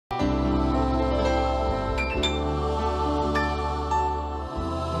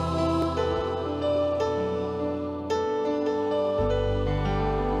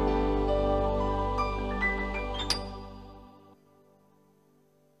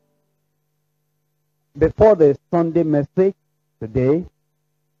Before the Sunday message today,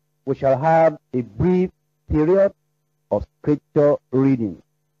 we shall have a brief period of scripture reading.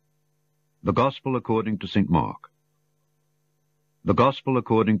 The Gospel according to St. Mark. The Gospel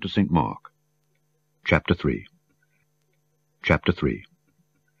according to St. Mark. Chapter 3. Chapter 3.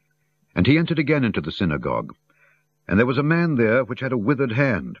 And he entered again into the synagogue, and there was a man there which had a withered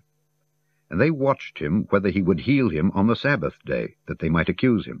hand. And they watched him whether he would heal him on the Sabbath day, that they might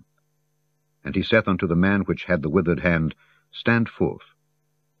accuse him. And he saith unto the man which had the withered hand, Stand forth.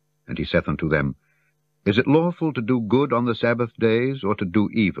 And he saith unto them, Is it lawful to do good on the Sabbath days, or to do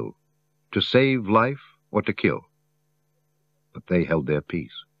evil, to save life, or to kill? But they held their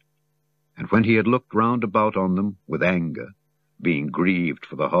peace. And when he had looked round about on them with anger, being grieved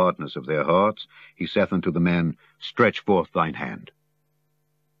for the hardness of their hearts, he saith unto the man, Stretch forth thine hand.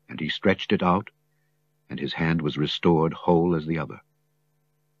 And he stretched it out, and his hand was restored whole as the other.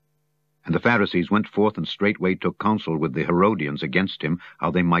 And the Pharisees went forth and straightway took counsel with the Herodians against him, how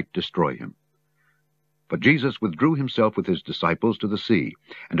they might destroy him. But Jesus withdrew himself with his disciples to the sea,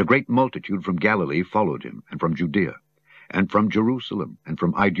 and a great multitude from Galilee followed him, and from Judea, and from Jerusalem, and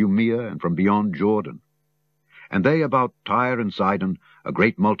from Idumea, and from beyond Jordan. And they about Tyre and Sidon, a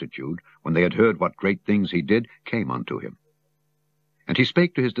great multitude, when they had heard what great things he did, came unto him. And he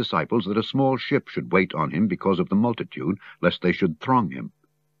spake to his disciples that a small ship should wait on him because of the multitude, lest they should throng him.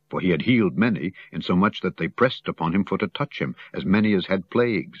 For he had healed many, insomuch that they pressed upon him for to touch him, as many as had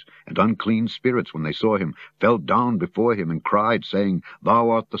plagues, and unclean spirits, when they saw him, fell down before him, and cried, saying, Thou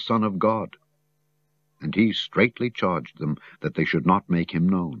art the Son of God. And he straitly charged them that they should not make him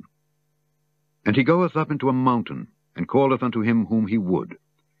known. And he goeth up into a mountain, and calleth unto him whom he would.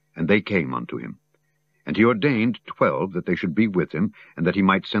 And they came unto him. And he ordained 12 that they should be with him, and that he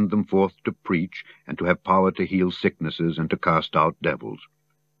might send them forth to preach, and to have power to heal sicknesses, and to cast out devils.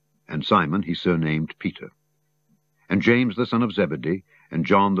 And Simon he surnamed Peter, and James the son of Zebedee, and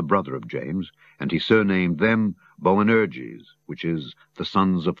John the brother of James, and he surnamed them Boanerges, which is the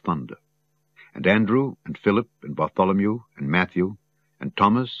sons of thunder, and Andrew, and Philip, and Bartholomew, and Matthew, and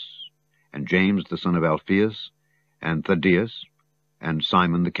Thomas, and James the son of Alphaeus, and Thaddeus, and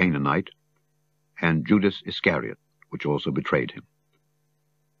Simon the Canaanite, and Judas Iscariot, which also betrayed him.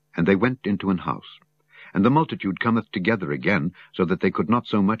 And they went into an house. And the multitude cometh together again, so that they could not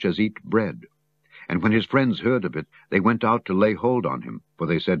so much as eat bread. And when his friends heard of it, they went out to lay hold on him, for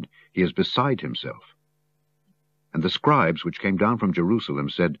they said, He is beside himself. And the scribes which came down from Jerusalem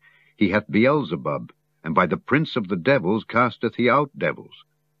said, He hath Beelzebub, and by the prince of the devils casteth he out devils.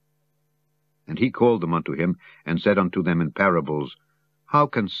 And he called them unto him, and said unto them in parables, How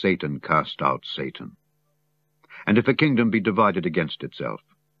can Satan cast out Satan? And if a kingdom be divided against itself,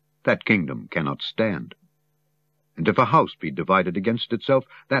 that kingdom cannot stand. And if a house be divided against itself,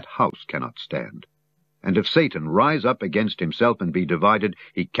 that house cannot stand. And if Satan rise up against himself and be divided,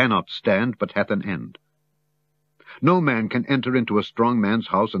 he cannot stand, but hath an end. No man can enter into a strong man's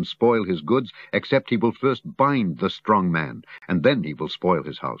house and spoil his goods, except he will first bind the strong man, and then he will spoil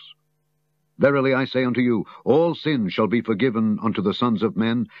his house. Verily I say unto you, all sins shall be forgiven unto the sons of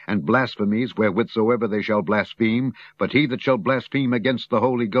men, and blasphemies wherewithsoever they shall blaspheme, but he that shall blaspheme against the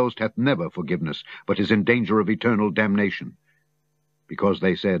Holy Ghost hath never forgiveness, but is in danger of eternal damnation. Because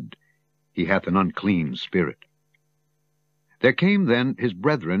they said, He hath an unclean spirit. There came then his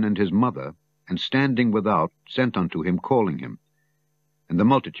brethren and his mother, and standing without, sent unto him, calling him. And the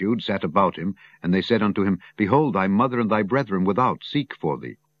multitude sat about him, and they said unto him, Behold, thy mother and thy brethren without seek for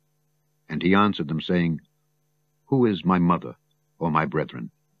thee. And he answered them, saying, Who is my mother, or my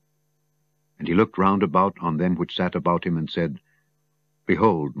brethren? And he looked round about on them which sat about him, and said,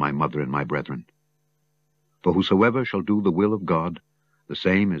 Behold my mother and my brethren. For whosoever shall do the will of God, the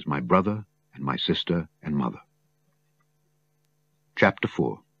same is my brother, and my sister, and mother. Chapter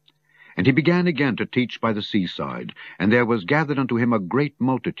 4. And he began again to teach by the seaside, and there was gathered unto him a great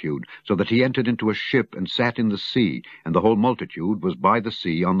multitude, so that he entered into a ship, and sat in the sea, and the whole multitude was by the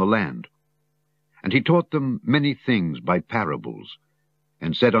sea on the land. And he taught them many things by parables,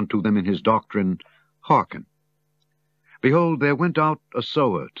 and said unto them in his doctrine, Hearken. Behold, there went out a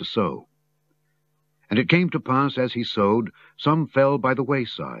sower to sow. And it came to pass, as he sowed, some fell by the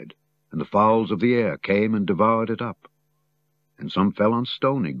wayside, and the fowls of the air came and devoured it up. And some fell on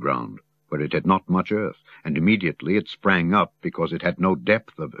stony ground, where it had not much earth, and immediately it sprang up, because it had no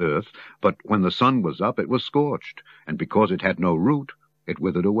depth of earth, but when the sun was up it was scorched, and because it had no root, it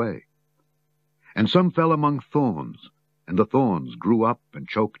withered away. And some fell among thorns, and the thorns grew up and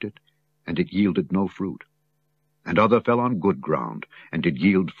choked it, and it yielded no fruit. And other fell on good ground, and did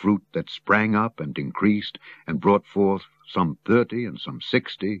yield fruit that sprang up and increased, and brought forth some 30, and some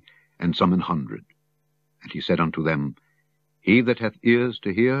 60, and some 100. And he said unto them, He that hath ears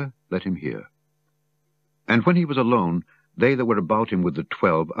to hear, let him hear. And when he was alone, they that were about him with the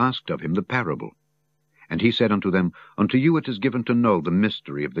 12 asked of him the parable. And he said unto them, Unto you it is given to know the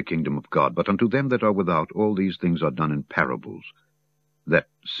mystery of the kingdom of God, but unto them that are without all these things are done in parables, that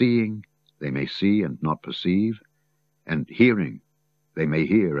seeing they may see and not perceive, and hearing they may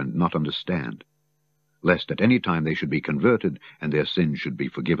hear and not understand, lest at any time they should be converted, and their sins should be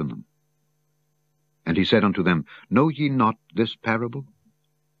forgiven them. And he said unto them, Know ye not this parable?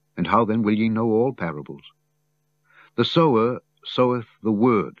 And how then will ye know all parables? The sower soweth the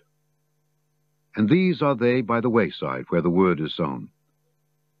word. And these are they by the wayside, where the word is sown.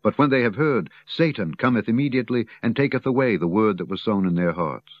 But when they have heard, Satan cometh immediately, and taketh away the word that was sown in their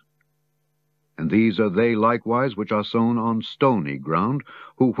hearts. And these are they likewise which are sown on stony ground,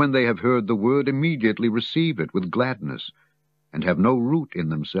 who when they have heard the word immediately receive it with gladness, and have no root in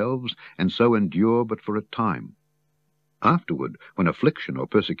themselves, and so endure but for a time. Afterward, when affliction or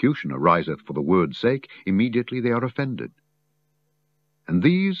persecution ariseth for the word's sake, immediately they are offended. And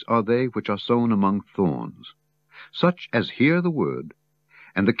these are they which are sown among thorns, such as hear the word,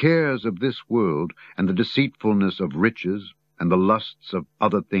 and the cares of this world, and the deceitfulness of riches, and the lusts of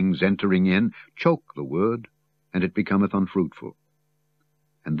other things entering in, choke the word, and it becometh unfruitful.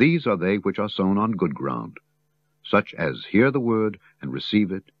 And these are they which are sown on good ground, such as hear the word, and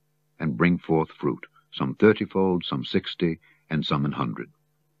receive it, and bring forth fruit, some 30-fold, some 60, and some 100.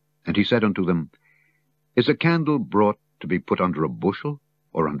 And he said unto them, Is a candle brought to be put under a bushel,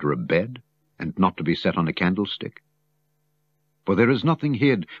 or under a bed, and not to be set on a candlestick? For there is nothing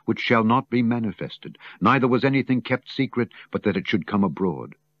hid which shall not be manifested, neither was anything kept secret, but that it should come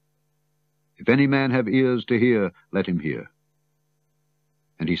abroad. If any man have ears to hear, let him hear.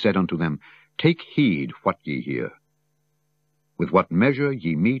 And he said unto them, Take heed what ye hear. With what measure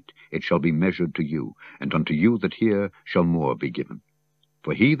ye mete, it shall be measured to you, and unto you that hear shall more be given.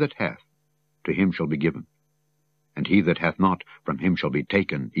 For he that hath, to him shall be given, and he that hath not, from him shall be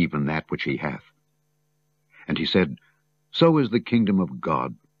taken even that which he hath. And he said, So is the kingdom of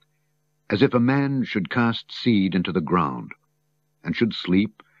God, as if a man should cast seed into the ground, and should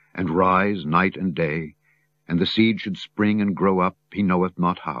sleep, and rise night and day, and the seed should spring and grow up, he knoweth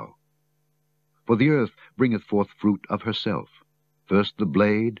not how. For the earth bringeth forth fruit of herself, first the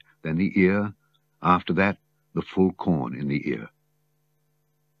blade, then the ear, after that the full corn in the ear.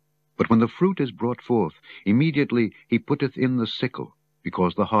 But when the fruit is brought forth, immediately he putteth in the sickle,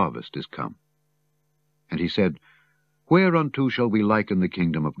 because the harvest is come. And he said, Whereunto shall we liken the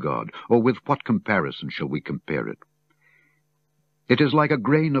kingdom of God, or with what comparison shall we compare it? It is like a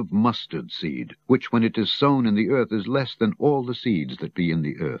grain of mustard seed, which when it is sown in the earth is less than all the seeds that be in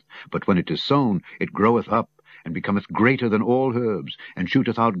the earth. But when it is sown, it groweth up, and becometh greater than all herbs, and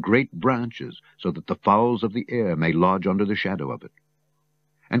shooteth out great branches, so that the fowls of the air may lodge under the shadow of it.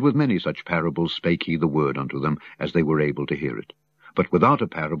 And with many such parables spake he the word unto them, as they were able to hear it. But without a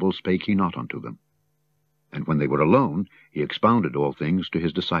parable spake he not unto them. And when they were alone, he expounded all things to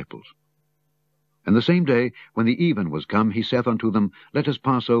his disciples. And the same day, when the even was come, he saith unto them, Let us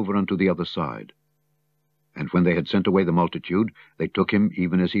pass over unto the other side. And when they had sent away the multitude, they took him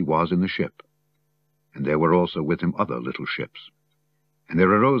even as he was in the ship. And there were also with him other little ships. And there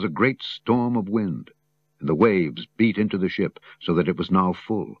arose a great storm of wind, and the waves beat into the ship, so that it was now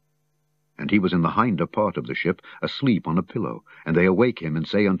full. And he was in the hinder part of the ship, asleep on a pillow. And they awake him, and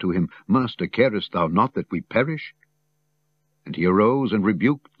say unto him, Master, carest thou not that we perish? And he arose, and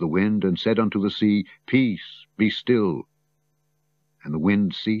rebuked the wind, and said unto the sea, Peace, be still. And the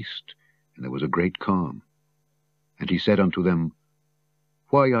wind ceased, and there was a great calm. And he said unto them,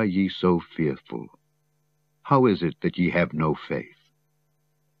 Why are ye so fearful? How is it that ye have no faith?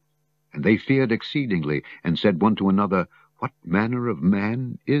 And they feared exceedingly, and said one to another, What manner of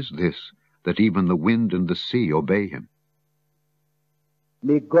man is this, that even the wind and the sea obey him?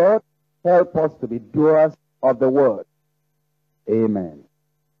 May God help us to be doers of the word. Amen.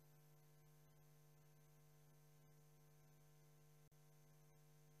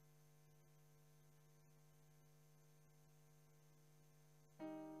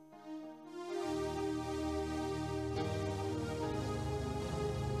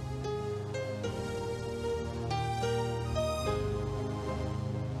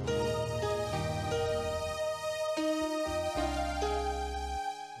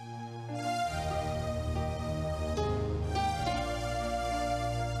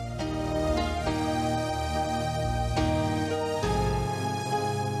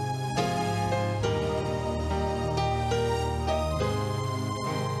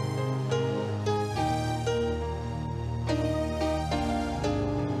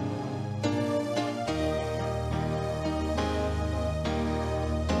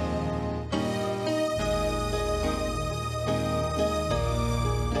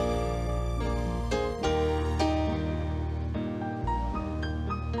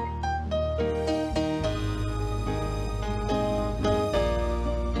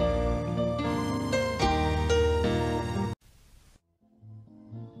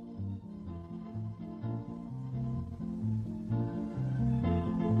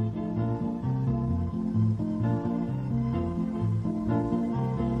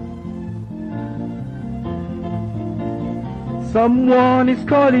 Someone is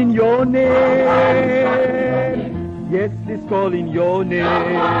calling your name. Yes, he's calling your name.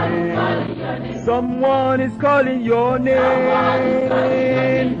 Someone is calling your name.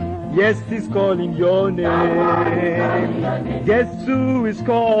 Yes, he's calling your name. Guess who is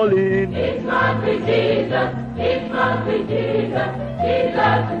calling? It must be Jesus. It must be Jesus.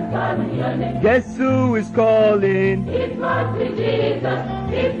 Jesus is calling your name. Guess who is calling? It must be Jesus.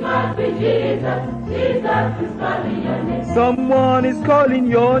 It must be Jesus. Jesus is calling your name. Someone is calling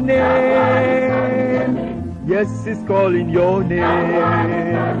your name. Yes, he's calling your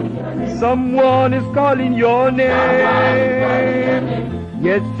name. Someone is calling your name.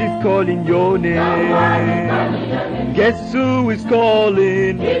 Yes, he's calling your name. Guess who is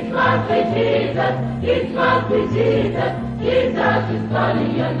calling? It must be Jesus. It must be Jesus. Jesus is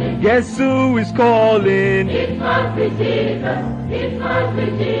calling your name. Guess who is calling? It must be Jesus. It must be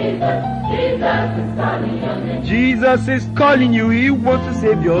Jesus. Jesus is calling your name. Jesus is calling you. He wants to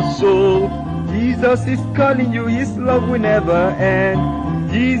save your soul. Jesus is calling you. His love will never end.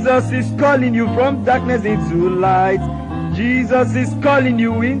 Jesus is calling you from darkness into light. Jesus is calling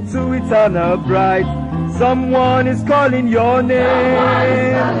you into eternal bright. Someone is calling your name.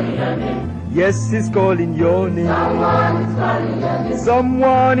 Yes, he's calling your name.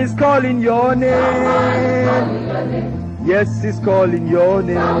 Someone is calling your name. Yes, he's calling your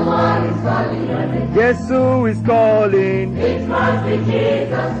name. Guess who is calling? It must be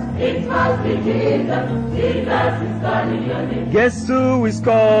Jesus. It must be Jesus. Jesus is calling your name. Guess who is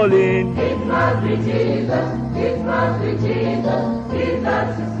calling? It must be Jesus. It must be Jesus.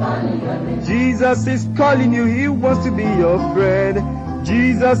 Jesus is calling your name. Jesus is calling you. He wants to be your friend.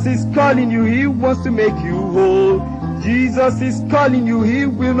 Jesus is calling you. He wants to make you whole. Jesus is calling you. He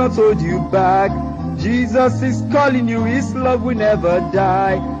will not hold you back. Jesus is calling you. His love will never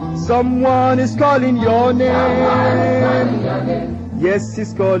die. Someone is calling your name. Yes,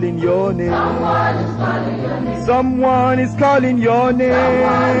 he's calling your name. Someone is calling your name.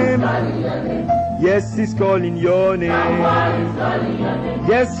 Yes, he's calling your name.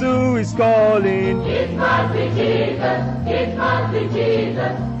 Guess who is calling? It must be Jesus. It must be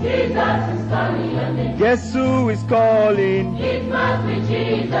Jesus. Jesus is calling your name. Guess who is calling? It must be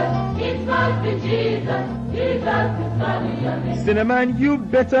Jesus. It must be Jesus. Jesus is calling your name. Cinnamon, you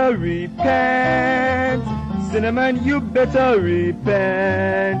better repent. Cinnamon, you better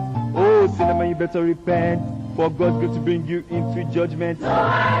repent. Oh, Cinnamon, you better repent. For God's going to bring you into judgment. So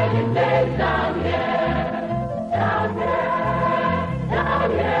hiding place down here, down here,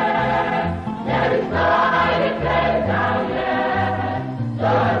 down here. There is no hiding place down here. So I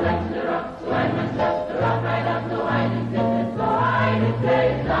went to the rock to hide myself. The rock right up, no hiding place. There's no hiding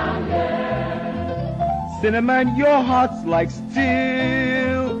place down here. Cinnamon, your heart's like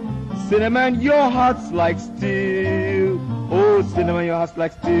steel. Cinnamon, your heart's like steel. Oh, Cinnamon, your heart's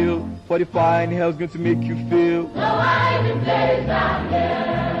like steel. For the fire in hell's going to make you feel. No hiding place down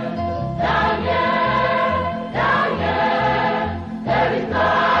here, down here, down here. There is no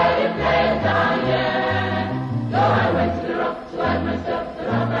hiding place down here. So I went to the rock to hide myself. The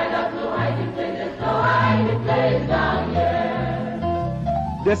rock right up, no hiding place. There's no hiding place down here.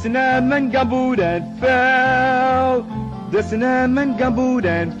 The cinnamon gambled and fell. The cinnamon gambled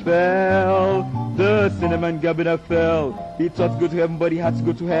and fell. The cinnamon gambled and fell. He thought to go to heaven, but he had to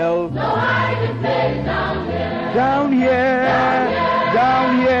go to hell. No hiding place down here. Down here,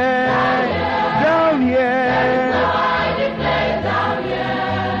 down here, down There is no here. hiding place down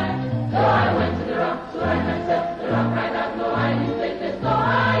here. So I went to the rock to hide myself. The rock right up, no hiding place. There's no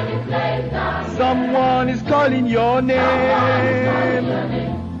hiding place down here. Someone is calling your name.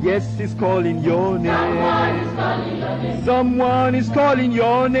 Yes, he's calling your name. Someone is calling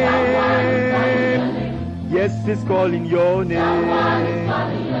your name. Yes, he's calling your name.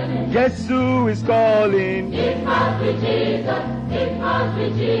 Guess who is calling? It must be Jesus. It must be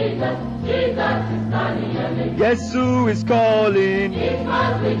Jesus. Jesus is calling your name. Guess who is calling? It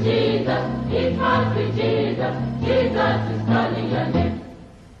must be Jesus. It must be Jesus. Jesus is calling your name.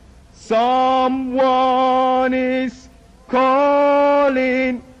 Someone is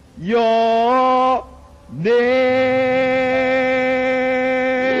calling your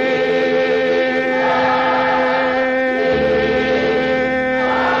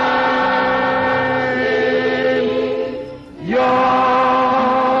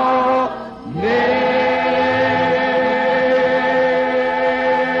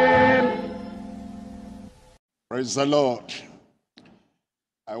Praise the Lord.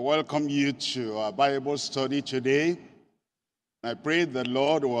 I welcome you to our Bible study today. I pray the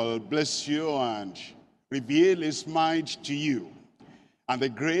Lord will bless you and reveal his mind to you, and the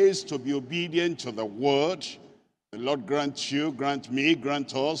grace to be obedient to the word The Lord grant you, grant me,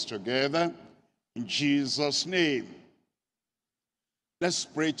 grant us together in Jesus' name. Let's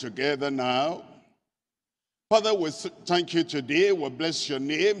pray together now. Father, we thank you today. We bless your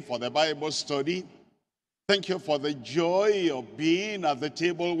name for the Bible study. Thank you for the joy of being at the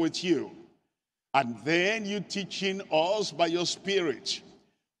table with you. And then you teaching us by your Spirit.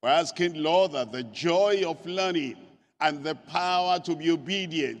 We're asking, Lord, that the joy of learning and the power to be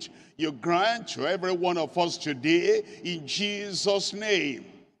obedient, you grant to every one of us today in Jesus' name.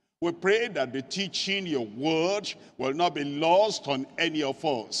 We pray that the teaching, your word, will not be lost on any of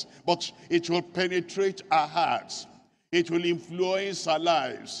us, but it will penetrate our hearts. It will influence our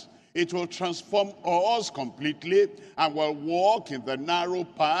lives. It will transform us completely, and will walk in the narrow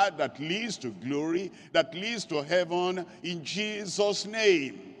path that leads to glory, that leads to heaven in Jesus'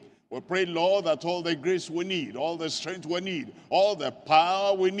 name. We pray, Lord, that all the grace we need, all the strength we need, all the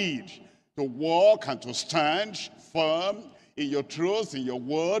power we need to walk and to stand firm in your truth, in your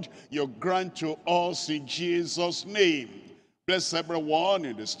word, you grant to us in Jesus' name. Bless everyone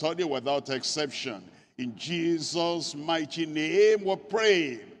in the study without exception. In Jesus' mighty name we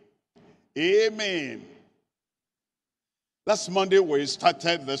pray. Amen. Last Monday we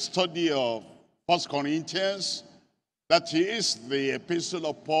started the study of 1 Corinthians. That is the epistle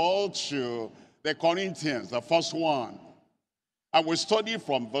of Paul to the Corinthians, the first one. And we studied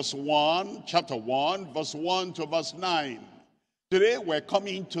from verse 1, chapter 1, verse 1 to verse 9. Today we're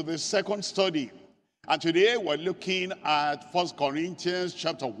coming to the second study. And today we're looking at 1 Corinthians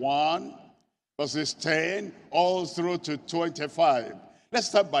chapter 1, verses 10 all through to 25. Let's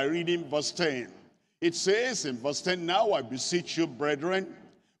start by reading verse 10. It says in verse 10, "Now I beseech you, brethren,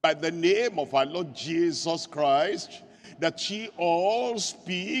 by the name of our Lord Jesus Christ, that ye all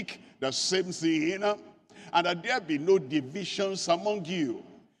speak the same thing, and that there be no divisions among you,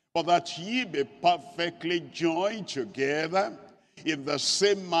 but that ye be perfectly joined together in the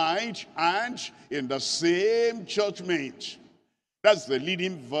same mind and in the same judgment." That's the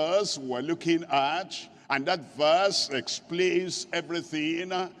leading verse we're looking at, and that verse explains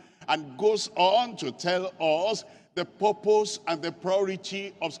everything and goes on to tell us the purpose and the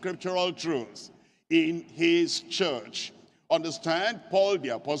priority of scriptural truth in his church. Understand, Paul the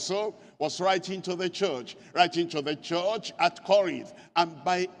apostle was writing to the church at Corinth, and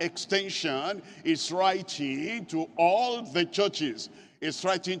by extension is writing to all the churches. It's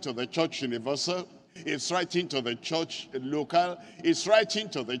writing to the church universal, it's writing to the church local, it's writing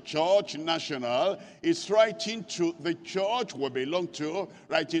to the church national, it's writing to the church we belong to,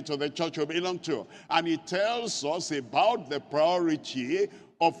 writing to the church we belong to. And it tells us about the priority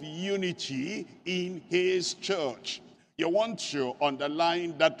of unity in his church. You want to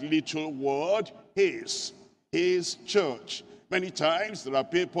underline that little word, his church. Many times there are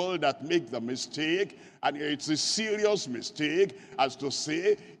people that make the mistake, and it's a serious mistake, as to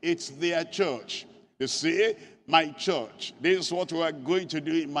say it's their church. They say, my church, this is what we are going to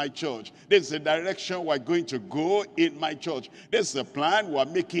do in my church. This is the direction we're going to go in my church. This is the plan we're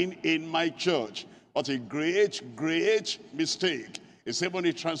making in my church. What a great, great mistake. It's even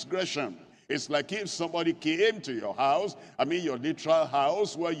a transgression. It's like if somebody came to your house, your literal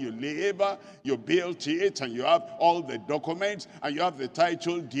house where you live, you built it, and you have all the documents, and you have the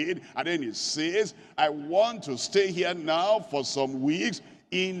title deed, and then it says, I want to stay here now for some weeks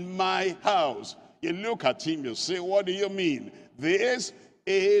in my house. You look at him, you say, what do you mean? This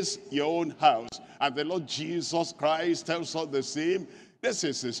is your own house. And the Lord Jesus Christ tells us the same. This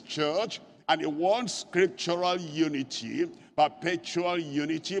is his church, and he wants scriptural unity, perpetual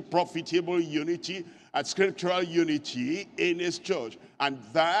unity, profitable unity, and scriptural unity in his church. And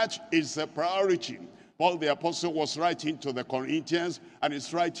that is the priority. Paul the apostle was writing to the Corinthians, and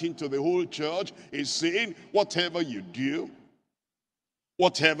he's writing to the whole church. He's saying, whatever you do,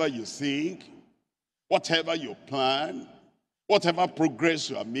 whatever you think, whatever you plan, whatever progress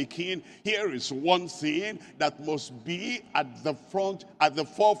you are making, here is one thing that must be at the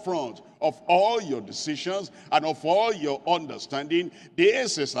forefront of all your decisions and of all your understanding.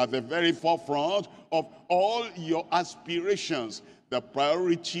 This is at the very forefront of all your aspirations, the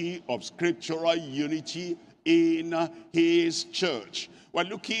priority of scriptural unity in his church. We're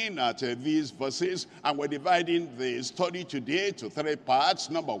looking at these verses, and we're dividing the study today to three parts.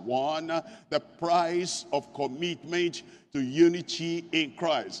 Number one, the price of commitment to unity in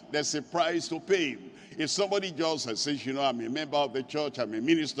Christ. There's a price to pay. If somebody just says, you know, I'm a member of the church, I'm a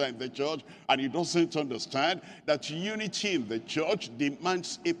minister in the church, and he doesn't understand that unity in the church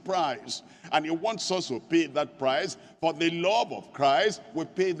demands a price. And he wants us to pay that price. For the love of Christ, we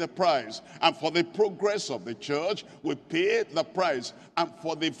pay the price. And for the progress of the church, we pay the price. And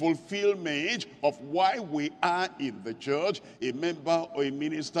for the fulfillment of why we are in the church, a member or a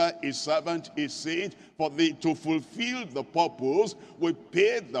minister, a servant, a saint, to fulfill the purpose, we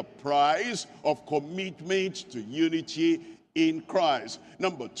pay the price of commitment to unity in Christ.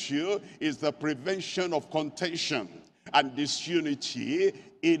 Number 2 is the prevention of contention and disunity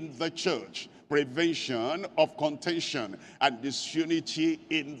in the church. Prevention of contention and disunity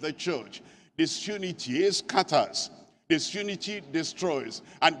in the church. Disunity scatters. Disunity destroys,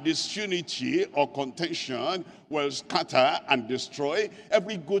 and disunity or contention will scatter and destroy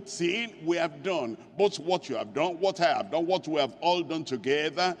every good thing we have done. Both what you have done, what I have done, what we have all done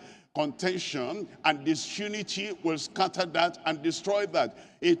together. Contention and disunity will scatter that and destroy that.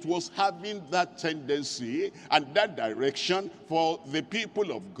 It was having that tendency and that direction for the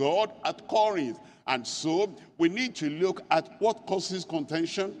people of God at Corinth. And so we need to look at what causes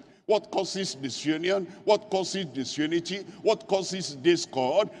contention, what causes disunion, what causes disunity, what causes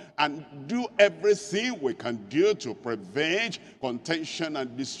discord, and do everything we can do to prevent contention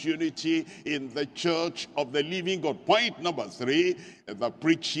and disunity in the church of the living God. Point number 3, the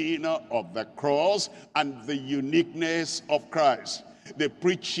preaching of the cross and the uniqueness of Christ. The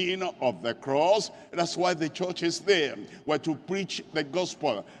preaching of the cross, that's why the church is there. We're to preach the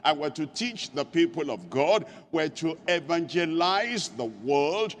gospel, and we're to teach the people of God. We're to evangelize the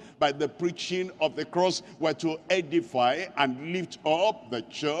world by the preaching of the cross. We're to edify and lift up the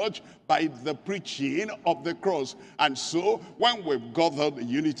church by the preaching of the cross. And so when we've got the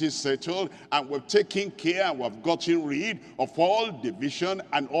unity settled, and we've taken care and we've gotten rid of all division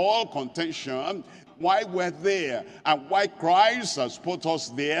and all contention, why we're there and why Christ has put us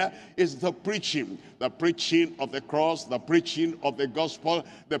there is the preaching of the cross, the preaching of the gospel,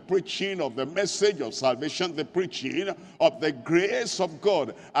 the preaching of the message of salvation, the preaching of the grace of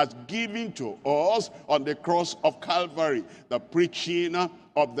God as given to us on the cross of Calvary, the preaching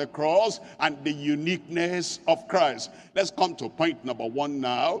of the cross and the uniqueness of Christ. Let's come to point number 1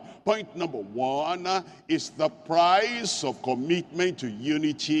 now. Point number 1 is the price of commitment to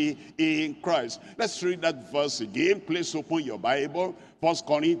unity in Christ. Let's read that verse again. Please open your Bible. 1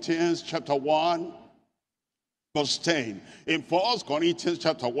 Corinthians chapter 1. Verse 10. In 1 Corinthians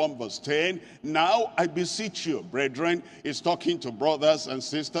chapter 1 verse 10, now I beseech you, brethren, is talking to brothers and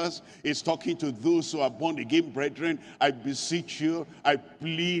sisters, is talking to those who are born again, brethren. I beseech you, I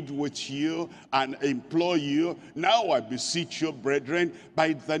plead with you and implore you. Now I beseech you, brethren,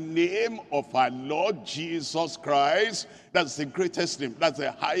 by the name of our Lord Jesus Christ. That's the greatest name. That's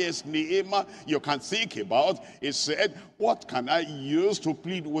the highest name you can think about. He said, what can I use to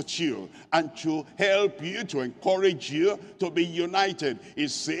plead with you and to help you, to encourage you to be united? He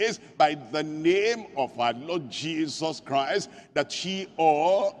says, by the name of our Lord Jesus Christ, that ye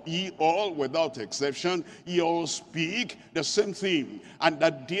all, without exception, ye all speak the same thing, and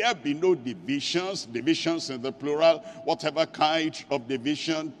that there be no divisions in the plural, whatever kind of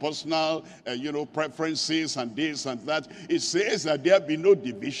division, personal, preferences and this and that. It says that there be no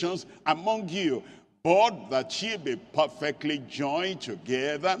divisions among you, but that ye be perfectly joined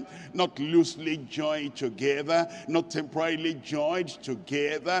together, not loosely joined together, not temporarily joined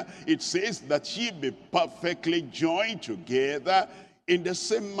together. It says that ye be perfectly joined together in the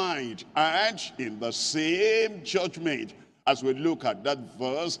same mind and in the same judgment. As we look at that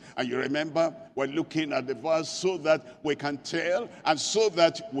verse, and you remember, we're looking at the verse so that we can tell and so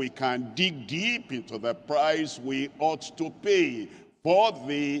that we can dig deep into the price we ought to pay for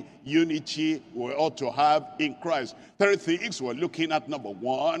the unity we ought to have in Christ. 3 things we're looking at. Number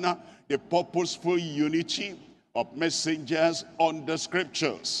 1, the purposeful unity of messengers on the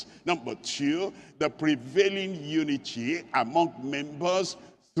scriptures. Number 2, the prevailing unity among members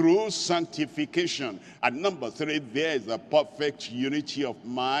through sanctification. And number 3, there is a perfect unity of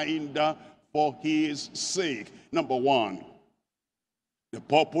mind for his sake. Number 1, the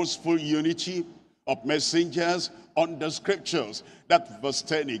purposeful unity of messengers on the scriptures. That verse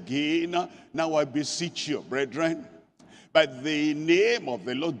 10 again. Now I beseech you, brethren, by the name of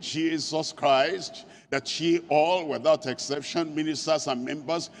the Lord Jesus Christ, that ye all, without exception, ministers and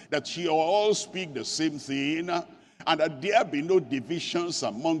members, that ye all speak the same thing, and that there be no divisions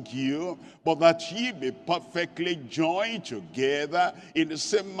among you, but that ye be perfectly joined together in the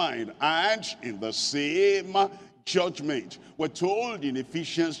same mind and in the same judgment. We're told in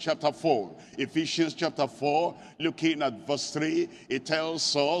Ephesians chapter 4. Ephesians chapter 4, looking at verse 3, it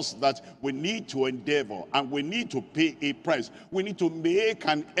tells us that we need to endeavor and we need to pay a price. We need to make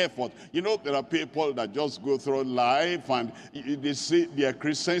an effort. You know, there are people that just go through life and they say they are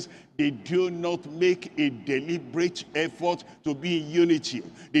Christians. They do not make a deliberate effort to be in unity.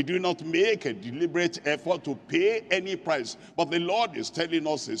 They do not make a deliberate effort to pay any price. But the Lord is telling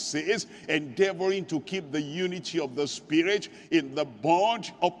us, He says, endeavoring to keep the unity of the Spirit in the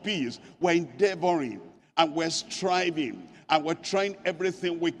bond of peace. We're endeavoring and we're striving and we're trying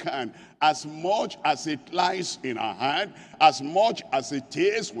everything we can. As much as it lies in our hand, as much as it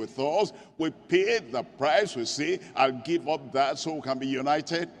is with us, we pay the price. We say, I'll give up that so we can be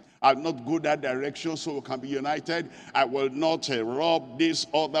united. I'll not go that direction so we can be united. I will not rub this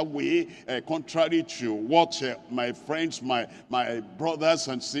other way, contrary to what my friends, my brothers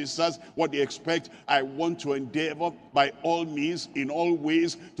and sisters, what they expect. I want to endeavor by all means, in all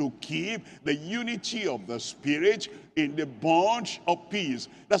ways, to keep the unity of the Spirit in the bond of peace.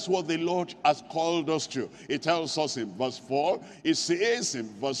 That's what the Lord has called us to. It tells us in verse 4, it says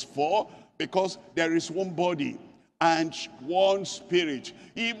in verse 4, because there is one body and one Spirit,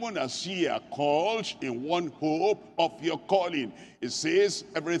 even as ye are called in one hope of your calling. It says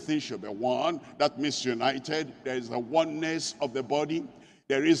everything should be one. That means united. There is a oneness of the body.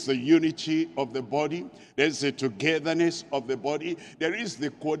 There is the unity of the body. There is the togetherness of the body. There is the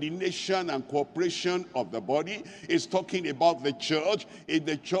coordination and cooperation of the body. It's talking about the church. In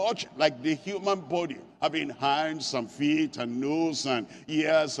the church, like the human body, having hands and feet and nose and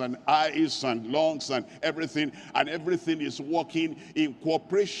ears and eyes and lungs and everything is working in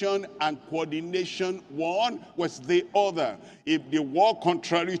cooperation and coordination one with the other. If they work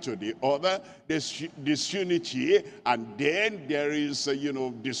contrary to the other, there's disunity, and then there is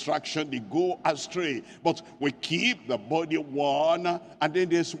distraction. They go astray. But we keep the body one, and then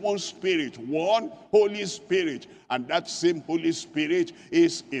there's one Spirit, one Holy Spirit, and that same Holy Spirit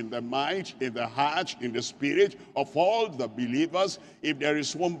is in the mind, in the heart, in the spirit of all the believers. If there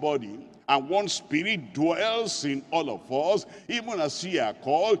is one body and one Spirit dwells in all of us, even as ye are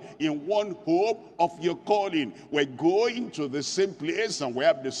called in one hope of your calling. We're going to the same place and we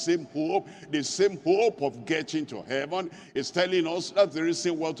have the same hope of getting to heaven. It's telling us that's the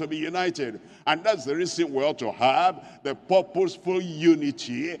reason we ought to be united. And that's the reason we ought to have the purposeful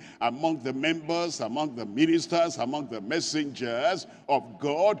unity among the members, among the ministers, among the messengers of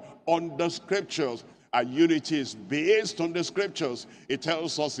God on the Scriptures. Our unity is based on the Scriptures. It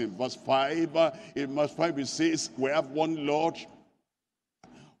tells us in verse 5, it says, we have one Lord,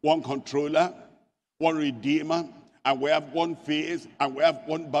 one controller, one Redeemer, and we have one faith, and we have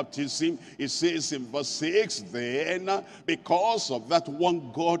one baptism. It says in verse 6, then, because of that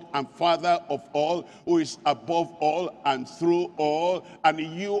one God and Father of all, who is above all and through all and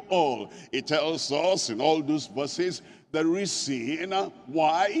in you all. It tells us in all those verses the reason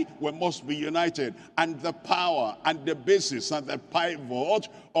why we must be united, and the power and the basis and the pivot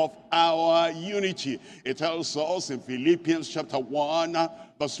of our unity. It tells us in Philippians chapter 1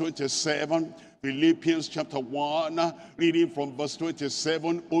 verse 27, Philippians chapter 1, reading from verse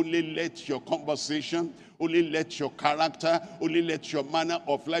 27, only let your conversation, only let your character, only let your manner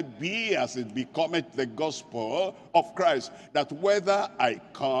of life be as it becometh the gospel of Christ, that whether I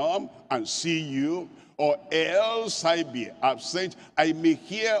come and see you, or else I be absent, I may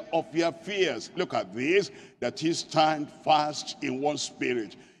hear of your fears. Look at this, that ye stand fast in one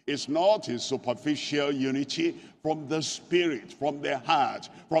Spirit. It's not a superficial unity from the Spirit, from the heart,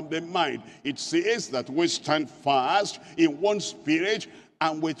 from the mind. It says that we stand fast in one Spirit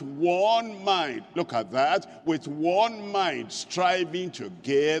and with one mind. Look at that. With one mind, striving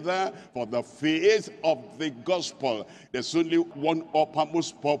together for the faith of the gospel. There's only one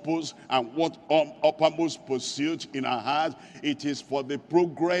uppermost purpose and one uppermost pursuit in our heart. It is for the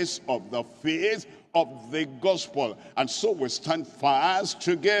progress of the faith of the gospel. And so we stand fast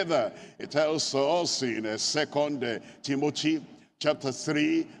together. It tells us in 2 Timothy chapter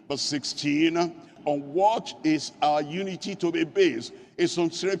 3 verse 16, on what is our unity to be based? It's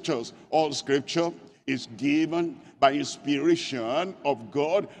on Scriptures. All Scripture is given by inspiration of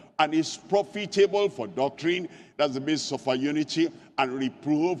God and is profitable for doctrine. That's the basis of our unity. And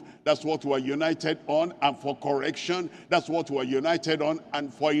reproof, that's what we're united on. And for correction, that's what we're united on.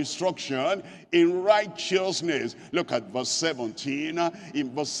 And for instruction in righteousness. Look at verse 17.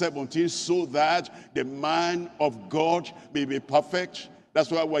 In verse 17, so that the man of God may be perfect, That's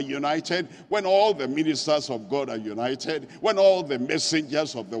why we're united. When all the ministers of God are united, when all the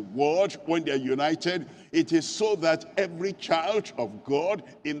messengers of the word, when they're united, it is so that every child of God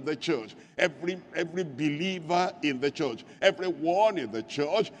in the church, every believer in the church, everyone in the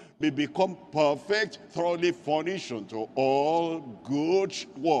church may become perfect, thoroughly furnished unto all good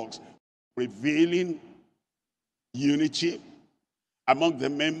works, revealing unity among the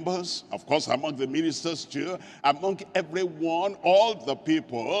members, of course among the ministers too, among everyone, all the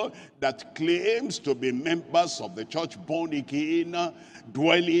people that claims to be members of the church, born again,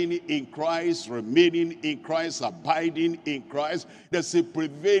 dwelling in Christ, remaining in Christ, abiding in Christ. There's a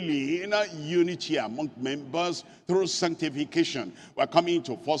prevailing unity among members through sanctification. We're coming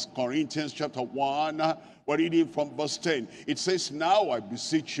to 1 Corinthians chapter 1. We're reading from verse 10. It says, "Now I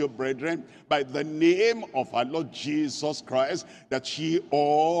beseech you, brethren, by the name of our Lord Jesus Christ, that ye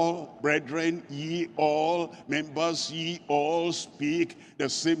all, brethren, ye all, members, ye all speak the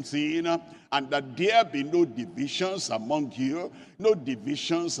same thing, and that there be no divisions among you, no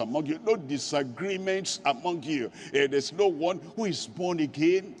divisions among you, no disagreements among you. There's no one who is born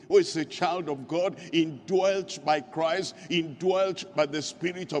again, who is a child of God, indwelt by Christ, indwelt by the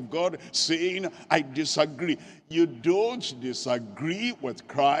Spirit of God, saying, I disagree. You don't disagree with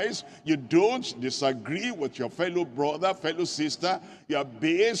Christ. You don't disagree with your fellow brother, fellow sister. You are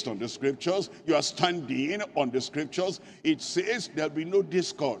based on the scriptures. You are standing on the scriptures. It says there'll be no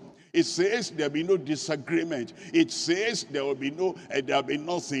discord. It says there'll be no disagreement. It says there'll be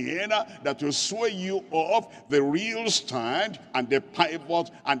nothing that will sway you off the real stand and the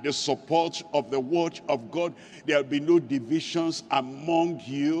pivot and the support of the word of God. There'll be no divisions among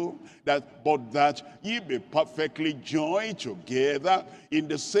you, but that ye be perfectly joined together in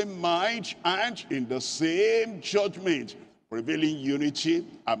the same mind and in the same judgment, prevailing unity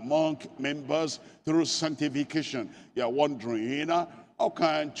among members through sanctification." You are wondering, how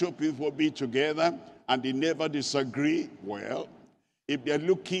can two people be together and they never disagree? Well, if they're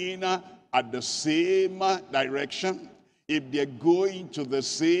looking at the same direction, if they're going to the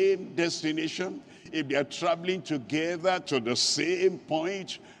same destination, if they're traveling together to the same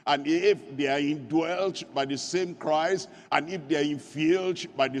point, and if they are indwelt by the same Christ, and if they are infilled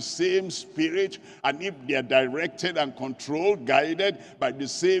by the same Spirit, and if they are directed and controlled, guided by the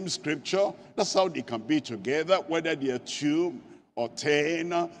same scripture, that's how they can be together, whether they are two or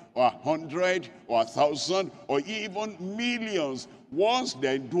 10 or 100 or 1,000 or even millions. Once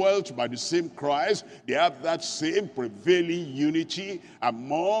they're indwelt by the same Christ, they have that same prevailing unity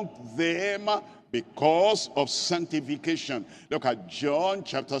among them because of sanctification. Look at John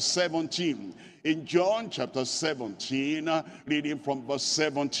chapter 17. In John chapter 17, reading from verse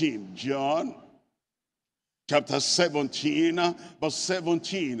 17. John chapter 17, verse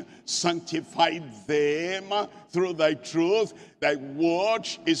 17. "Sanctify them through thy truth. Thy word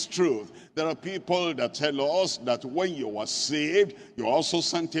is truth." There are people that tell us that when you are saved, you're also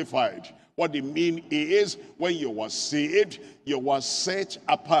sanctified. What they mean is, when you were saved, you were set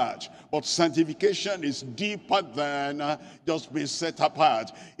apart. But sanctification is deeper than just being set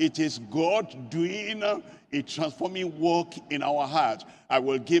apart. It is God doing a transforming work in our heart. I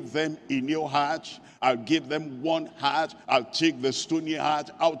will give them a new heart. I'll give them one heart. I'll take the stony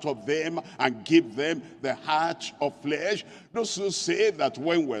heart out of them and give them the heart of flesh. Those who say that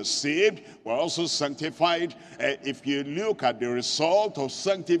when we're saved, we're also sanctified. If you look at the result of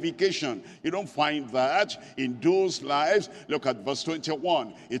sanctification, you don't find that in those lives. Look at verse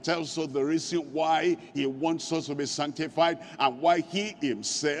 21. It tells us the reason why he wants us to be sanctified and why he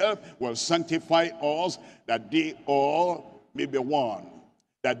himself will sanctify us, that they all may be one.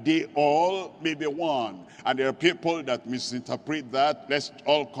 That they all may be one. And there are people that misinterpret that. Let's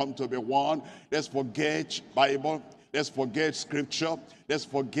all come to be one. Let's forget Bible. Let's forget scripture. Let's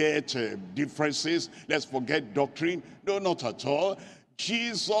forget differences. Let's forget doctrine. No, not at all.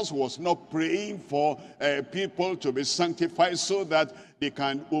 Jesus was not praying for people to be sanctified so that they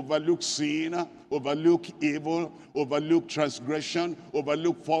can overlook sin, overlook evil, overlook transgression,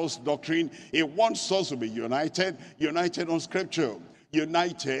 overlook false doctrine. He wants us to be united on scripture,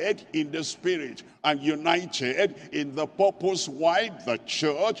 united in the Spirit, and united in the purpose why the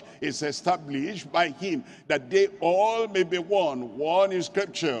church is established by him, that they all may be one in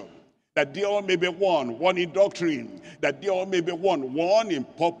scripture, that they all may be one in doctrine, that they all may be one in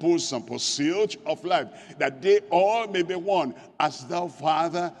purpose and pursuit of life, that they all may be one, as thou,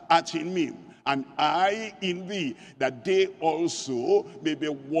 Father, art in me, and I in thee, that they also may be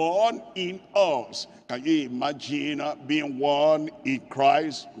one in us. Can you imagine being one in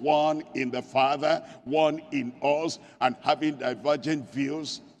Christ, one in the Father, one in us, and having divergent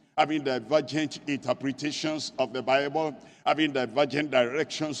views, having divergent interpretations of the Bible, having divergent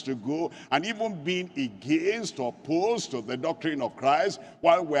directions to go, and even being against or opposed to the doctrine of Christ,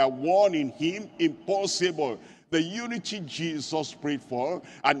 while we are one in him, impossible. The unity Jesus prayed for,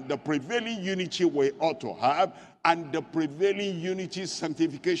 and the prevailing unity we ought to have, and the prevailing unity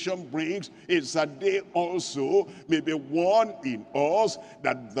sanctification brings, is that they also may be one in us,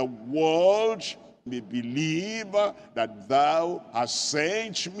 that the world may believe that thou hast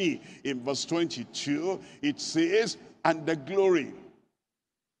sent me. In verse 22, it says, and the glory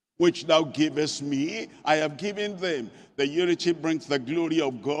which thou gavest me, I have given them. The unity brings the glory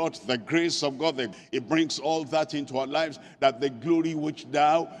of God, the grace of God. It brings all that into our lives, that the glory which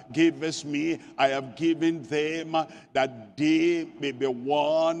thou gavest me, I have given them, that they may be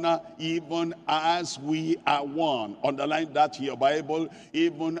one, even as we are one. Underline that in your Bible,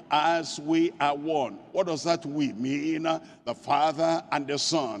 even as we are one. What does that we mean? The Father and the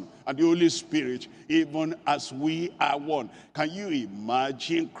Son and the Holy Spirit, even as we are one. Can you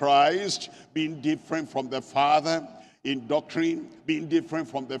imagine Christ being different from the Father in doctrine, being different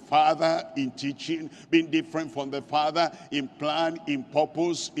from the Father in teaching, being different from the Father in plan, in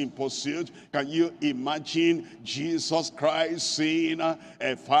purpose, in pursuit? Can you imagine Jesus Christ saying,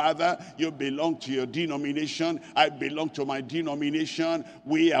 Father, you belong to your denomination, I belong to my denomination,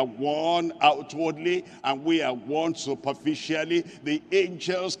 we are one outwardly and we are one superficially. The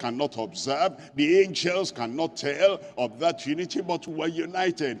angels cannot observe, the angels cannot tell of that unity, but we're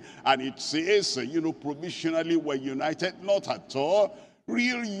united. And it says, provisionally we're united, not at all.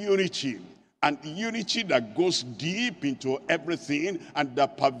 Real unity, and unity that goes deep into everything and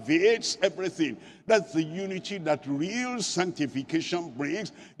that pervades everything. That's the unity that real sanctification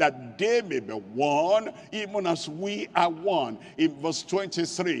brings, that they may be one, even as we are one. In verse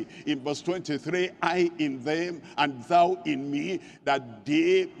 23, I in them and thou in me, that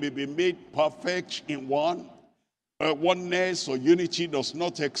they may be made perfect in one. Oneness or unity does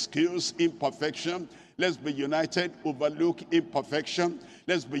not excuse imperfection. Let's be united, overlook imperfection.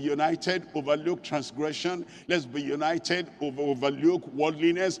 Let's be united, overlook transgression. Let's be united, overlook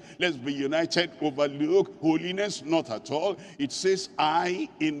worldliness. Let's be united, overlook holiness. Not at all. It says, I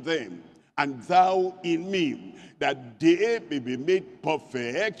in them and thou in me, that they may be made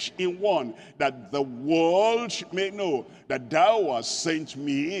perfect in one, that the world may know that thou hast sent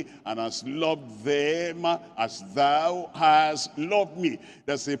me and hast loved them as thou hast loved me.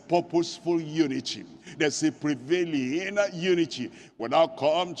 There's a purposeful unity. There's a prevailing unity. When I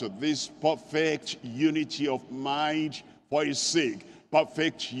come to this perfect unity of mind for his sake,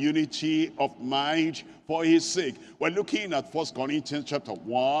 perfect unity of mind for his sake. We're looking at 1 Corinthians chapter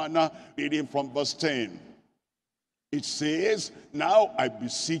 1, reading from verse 10. It says, now I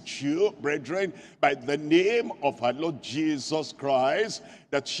beseech you, brethren, by the name of our Lord Jesus Christ,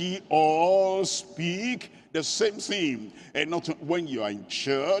 that ye all speak the same thing. And not when you are in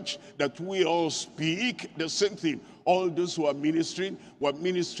church, that we all speak the same thing. All those who are ministering, were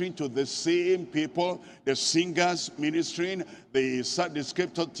ministering to the same people. The singers ministering, the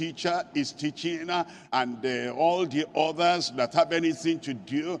scripture teacher is teaching, and all the others that have anything to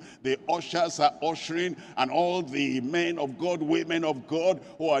do, the ushers are ushering, and all the men of God, women of God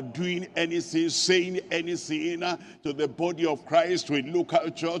who are doing anything, saying anything to the body of Christ, to a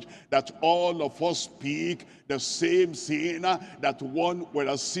local church, that all of us speak the same thing, that one will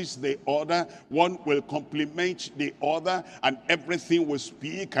assist the other, one will complement the other, and everything we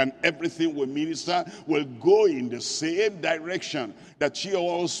speak and everything we minister will go in the same direction, that you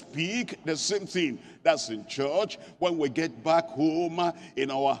all speak the same thing. That's in church. When we get back home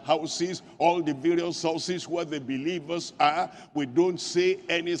in our houses, all the various houses where the believers are, we don't say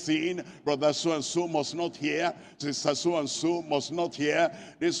anything. Brother so-and-so must not hear. Sister so-and-so must not hear.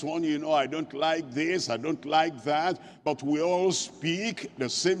 This one, I don't like this, I don't like that. But we all speak the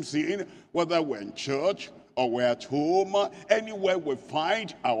same thing, whether we're in church or we're at home. Anywhere we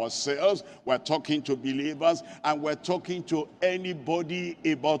find ourselves, we're talking to believers, and we're talking to anybody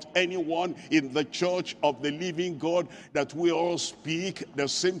about anyone in the church of the living God, that we all speak the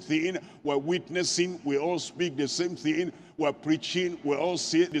same thing. We're witnessing, we all speak the same thing. We're preaching, we all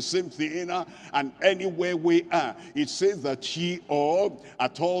say the same thing, and anywhere we are, it says that ye all,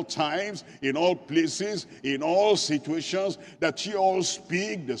 at all times, in all places, in all situations, that ye all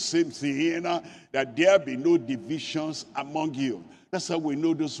speak the same thing, that there be no divisions among you. That's how we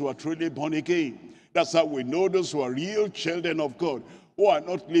know those who are truly born again. That's how we know those who are real children of God. who are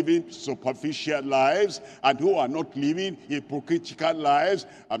not living superficial lives and who are not living hypocritical lives.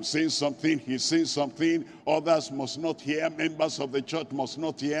 I'm saying something, he's saying something, others must not hear, members of the church must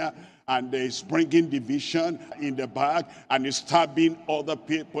not hear, and he's bringing division in the back and he's stabbing other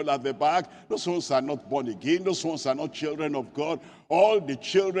people at the back. Those ones are not born again. Those ones are not children of God. All the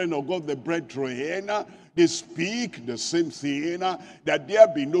children of God, the brethren, they speak the same thing, that there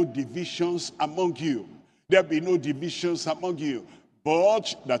be no divisions among you. There be no divisions among you,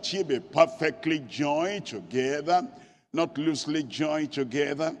 but that ye be perfectly joined together, not loosely joined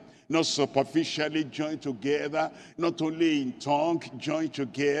together, not superficially joined together, not only in tongue joined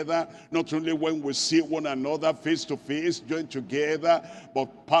together, not only when we see one another face to face joined together, but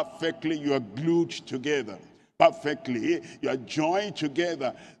perfectly you are glued together. Perfectly you are joined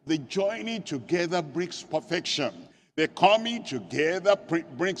together. The joining together brings perfection. The coming together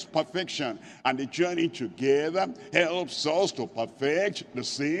brings perfection, and the journey together helps us to perfect the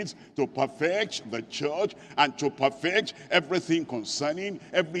saints, to perfect the church, and to perfect everything concerning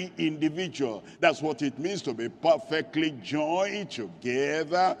every individual. That's what it means to be perfectly joined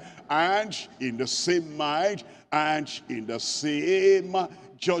together and in the same mind and in the same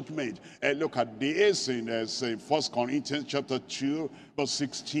judgment. And look at this in 1 Corinthians chapter 2 verse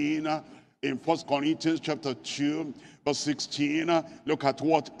 16. In 1 Corinthians chapter 2 verse 16, look at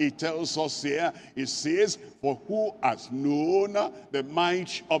what it tells us here. It says, for who has known the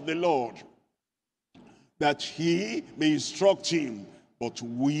might of the Lord, that he may instruct him? But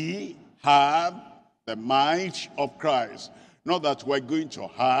we have the might of Christ. Not that we're going to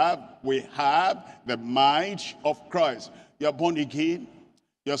have, we have the might of Christ. You're born again,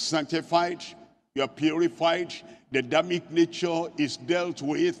 you're sanctified, you're purified, the Adamic nature is dealt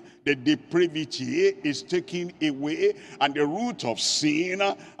with, the depravity is taken away, and the root of sin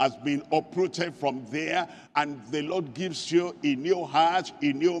has been uprooted from there, and the Lord gives you a new heart,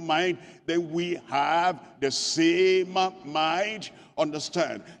 a new mind. Then we have the same mind.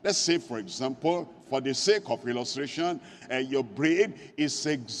 Understand? Let's say, for example, for the sake of illustration, your brain is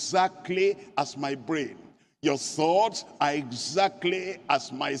exactly as my brain. Your thoughts are exactly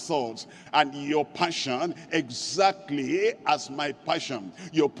as my thoughts, and your passion exactly as my passion,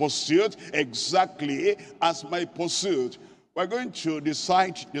 your pursuit exactly as my pursuit. We're going to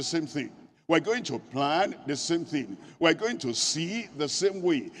decide the same thing. We're going to plan the same thing. We're going to see the same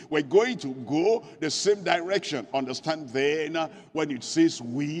way. We're going to go the same direction. Understand then, when it says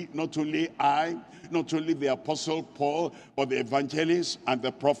we, not only I, not only the apostle Paul, but the evangelist and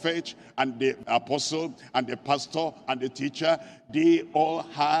the prophet and the apostle and the pastor and the teacher, they all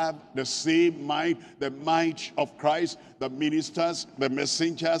have the same mind, the might of Christ. The ministers, the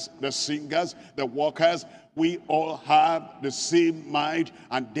messengers, the singers, the workers, we all have the same mind.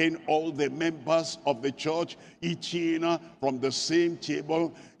 And then all the members of the church eating from the same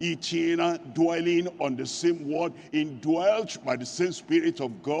table, eating, dwelling on the same word, indwelt by the same Spirit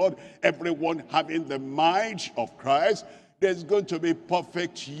of God, everyone having the mind of Christ. There's going to be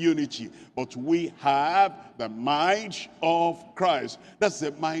perfect unity. But we have the mind of Christ. That's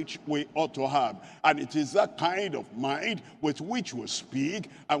the mind we ought to have. And it is that kind of mind with which we speak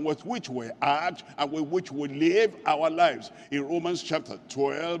and with which we act and with which we live our lives. In Romans chapter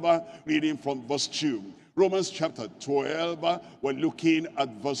 12, reading from verse 2. Romans chapter 12, we're looking at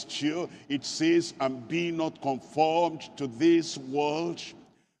verse 2. It says, and be not conformed to this world.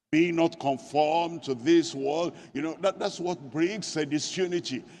 Be not conformed to this world. You know, that's what brings a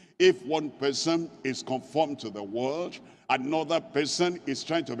disunity. If one person is conformed to the world, another person is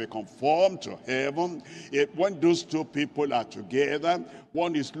trying to be conformed to heaven. When those two people are together,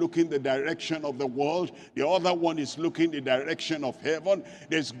 one is looking the direction of the world, the other one is looking the direction of heaven,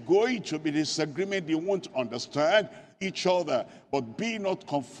 there's going to be disagreement. They won't understand each other. But be not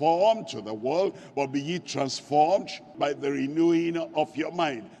conformed to the world, but be ye transformed by the renewing of your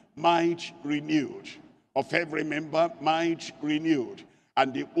mind. Mind renewed. Of every member, mind renewed.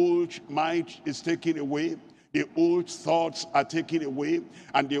 And the old mind is taken away. The old thoughts are taken away,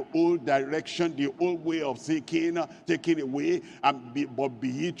 and the old direction, the old way of thinking taken away, but be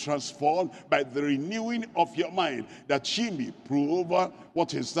ye transformed by the renewing of your mind, that ye may prove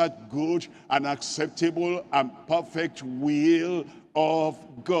what is that good and acceptable and perfect will of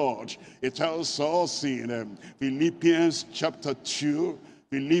God. It tells us in Philippians chapter 2,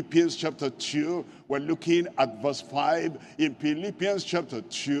 Philippians chapter 2, we're looking at verse 5. In Philippians chapter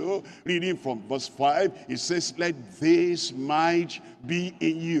 2, reading from verse 5, it says, let this might be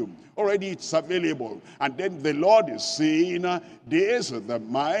in you. Already it's available. And then the Lord is saying, this is the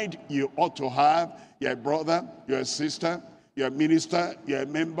mind you ought to have. Your brother, your sister, you're a minister, you're a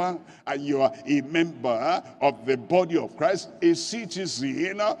member, and you are a member of the body of Christ, a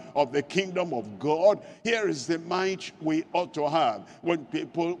citizen of the kingdom of God. Here is the mind we ought to have. When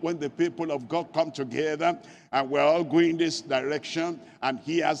the people of God come together, and we're all going this direction, and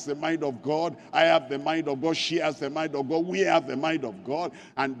he has the mind of God, I have the mind of God, she has the mind of God, we have the mind of God,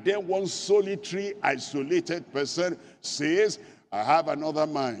 and then one solitary, isolated person says, I have another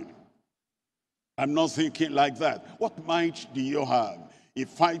mind. I'm not thinking like that. What mind do you have? If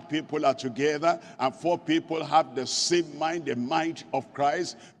 5 people are together and 4 people have the same mind, the mind of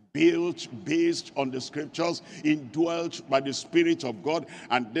Christ, built based on the scriptures, indwelt by the Spirit of God,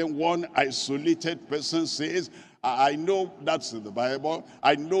 and then one isolated person says, I know that's in the Bible,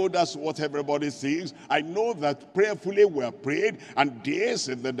 I know that's what everybody thinks, I know that prayerfully we're prayed, and this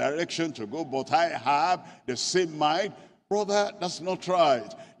is the direction to go, but I have the same mind. Brother, that's not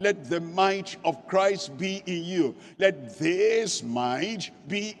right. Let the mind of Christ be in you. Let this mind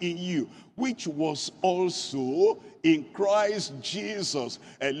be in you, which was also in Christ Jesus.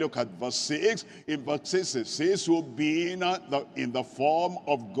 And look at verse 6. In verse 6 it says, who being in the form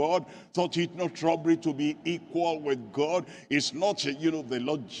of God, thought it not robbery to be equal with God. It's not, the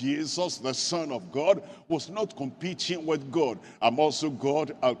Lord Jesus, the Son of God, was not competing with God. I'm also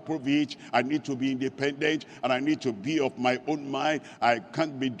God, I'll prove it. I need to be independent, and I need to be of my own mind. I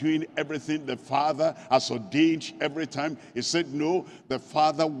can't be doing everything the Father has ordained every time. He said, no, the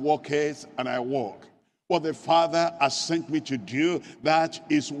Father walketh and I walk. What the Father has sent me to do, that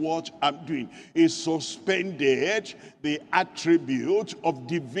is what I'm doing. He suspended the attribute of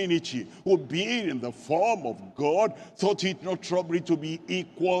divinity, who being in the form of God, thought it not robbery to be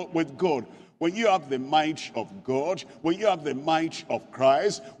equal with God. When you have the mind of God, when you have the mind of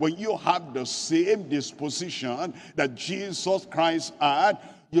Christ, when you have the same disposition that Jesus Christ had,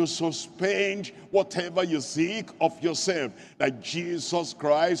 you suspend whatever you think of yourself, that Jesus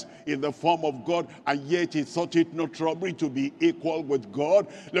Christ in the form of God, and yet he thought it not robbery to be equal with God.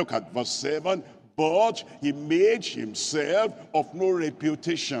 Look at verse 7. But he made himself of no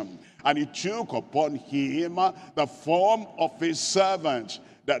reputation, and he took upon him the form of a servant.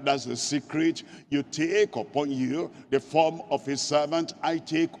 That's the secret. You take upon you the form of a servant. I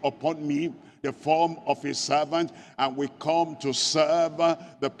take upon me the form of a servant, and we come to serve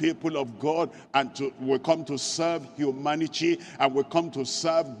the people of God, and we come to serve humanity, and we come to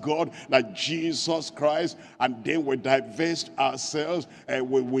serve God like Jesus Christ, and then we divest ourselves, and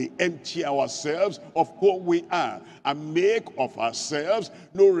we empty ourselves of who we are, and make of ourselves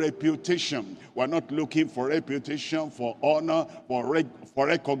no reputation. We're not looking for reputation, for honor, for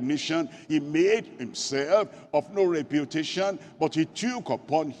recognition. He made himself of no reputation, but he took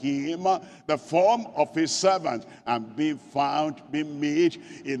upon him the form of a servant, and being made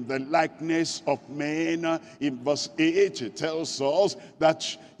in the likeness of men. In verse 8 it tells us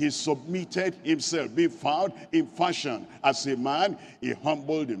that he submitted himself, being found in fashion as a man. He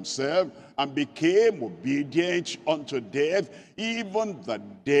humbled himself and became obedient unto death, even the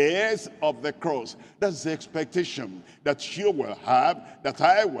death of the cross. That's the expectation that you will have, that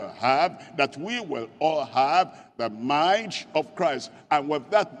I will have, that we will all have, the mind of Christ. And with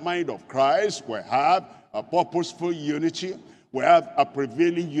that mind of Christ, we have a purposeful unity, we have a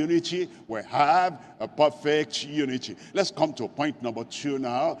prevailing unity, we have a perfect unity. Let's come to point number 2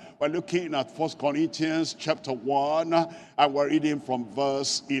 now. We're looking at 1 Corinthians chapter 1, and we're reading from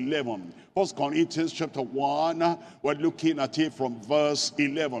verse 11. 1 Corinthians chapter 1, we're looking at it from verse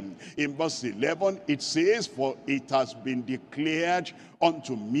 11. In verse 11, it says, for it has been declared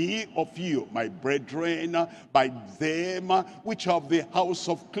unto me of you, my brethren, by them which are of the house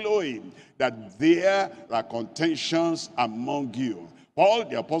of Chloe, that there are contentions among you. Paul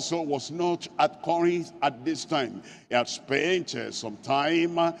the apostle was not at Corinth at this time. He had spent some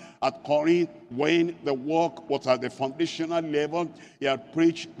time at Corinth when the work was at the foundational level. He had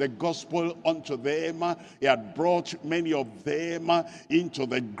preached the gospel unto them. He had brought many of them into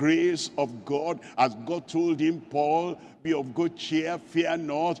the grace of God, as God told him, Paul, be of good cheer, fear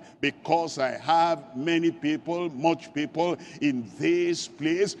not, because I have many people, much people in this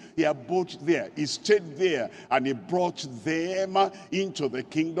place. He abode there, he stayed there, and he brought them into the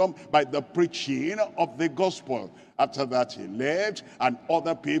kingdom by the preaching of the gospel. After that he left, and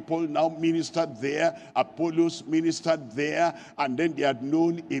other people now ministered there. Apollos ministered there, and then they had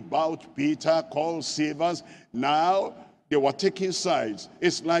known about Peter, called Cephas. Now they were taking sides.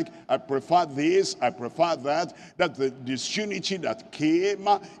 It's like, I prefer this, I prefer that. That's the disunity that came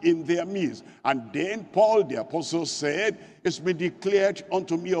in their midst. And then Paul the apostle said, it's been declared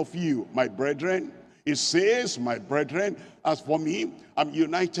unto me of you, my brethren. It says, my brethren, as for me, I'm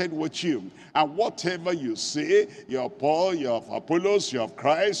united with you. And whatever you say, you have Paul, you have Apollos, you have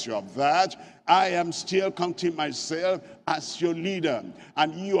Christ, you have that, I am still counting myself as your leader.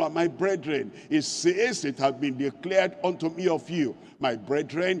 And you are my brethren. It says, it has been declared unto me of you, my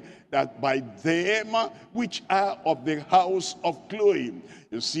brethren, that by them which are of the house of Chloe.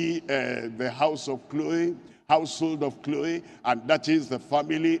 You see, the house of Chloe, household of Chloe, and that is the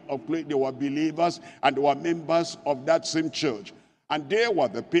family of Chloe. They were believers and they were members of that same church. And they were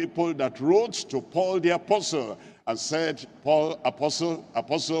the people that wrote to Paul the apostle and said, Paul,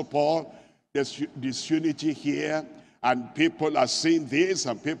 Apostle Paul, there's disunity here, and people are saying this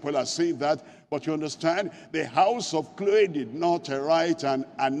and people are saying that. But you understand, the house of Chloe did not write an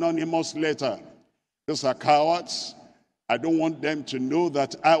anonymous letter. Those are cowards. I don't want them to know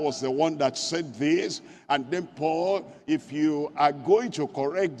that I was the one that said this. And then Paul, if you are going to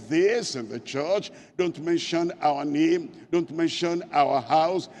correct this in the church, don't mention our name, don't mention our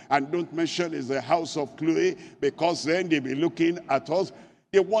house, and don't mention it's the house of Chloe, because then they'll be looking at us.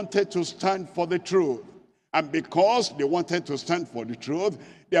 They wanted to stand for the truth. And because they wanted to stand for the truth,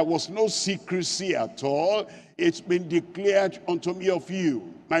 there was no secrecy at all. It's been declared unto me of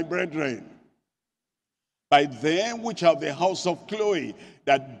you, my brethren, by them which are the house of Chloe,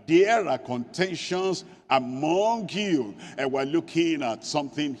 that there are contentions among you. And we're looking at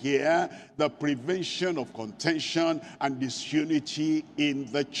something here, the prevention of contention and disunity in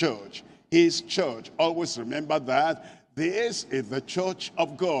the church. His church. Always remember that this is the church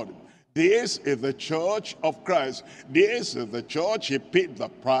of God. This is the church of Christ. This is the church he paid the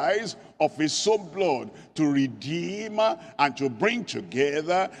price of his own blood to redeem and to bring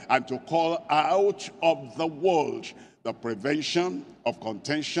together and to call out of the world. The prevention of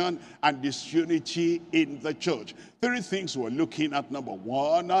contention and disunity in the church. Three things we're looking at. Number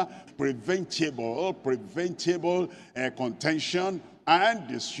one, preventable contention and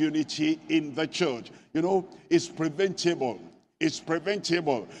disunity in the church. You know, it's preventable. It's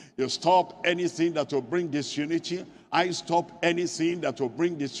preventable. You stop anything that will bring disunity. I stop anything that will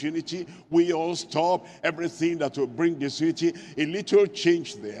bring disunity. We all stop everything that will bring disunity. A little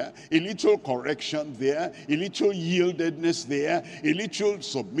change there, a little correction there, a little yieldedness there, a little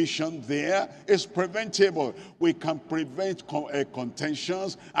submission there is preventable. We can prevent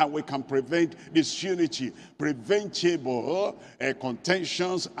contentions and we can prevent disunity. Preventable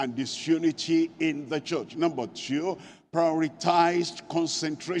contentions and disunity in the church. Number two, prioritized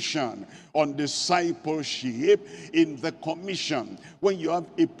concentration on discipleship in the commission. When you have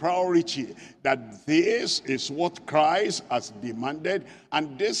a priority that this is what Christ has demanded,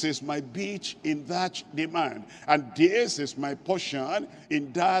 and this is my bit in that demand, and this is my portion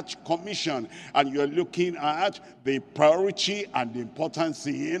in that commission, and you're looking at the priority and the important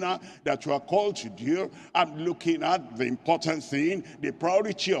thing that you are called to do. I'm looking at the important thing, the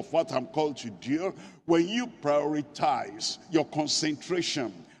priority of what I'm called to do. When you prioritize your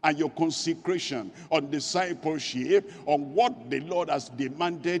concentration and your consecration on discipleship, on what the Lord has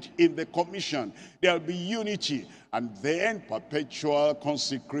demanded in the commission, there will be unity, and then perpetual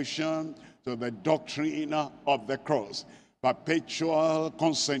consecration to the doctrine of the cross. Perpetual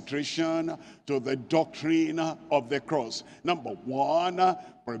concentration to the doctrine of the cross. Number one,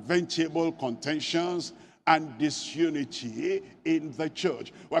 preventable contentions and disunity in the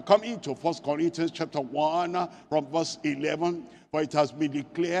church. We're coming to 1 Corinthians chapter 1 from verse 11. For it has been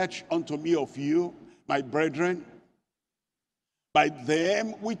declared unto me of you, my brethren, by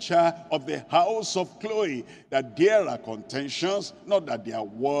them which are of the house of Chloe, that there are contentions, not that there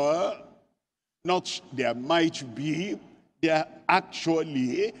were, not there might be, there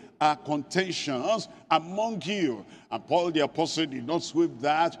actually are contentions among you. And Paul the apostle did not sweep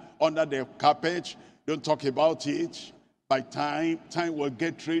that under the carpet. Don't talk about it. By time will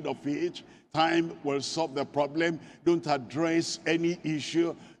get rid of it. Time will solve the problem. Don't address any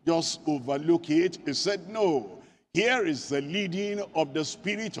issue. Just overlook it. He said, no. Here is the leading of the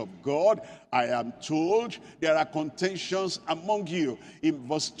Spirit of God. I am told there are contentions among you. In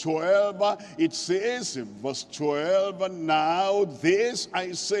verse 12, it says, in verse 12, now this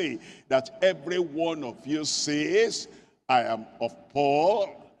I say, that every one of you says, I am of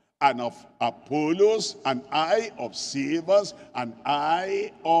Paul, and of Apollos, and I of Cephas, and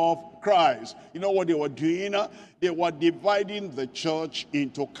I of Christ. You know what they were doing? They were dividing the church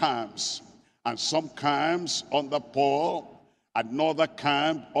into camps. And some camps under Paul, another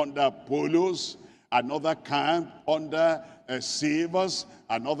camp under Apollos, another camp under Cephas,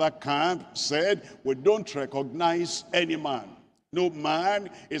 another camp said, we don't recognize any man. No man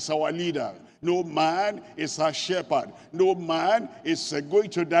is our leader. No man is our shepherd. No man is going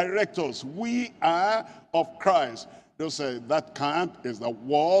to direct us. We are of Christ. Those that camp is the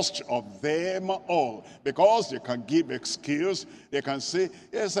worst of them all, because they can give excuse. They can say,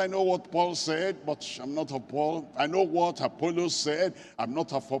 yes, I know what Paul said, but I'm not of Paul. I know what Apollos said, I'm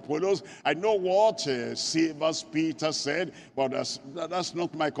not of Apollos. I know what Cephas, Peter said, but that's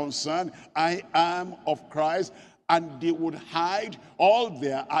not my concern. I am of Christ. And they would hide all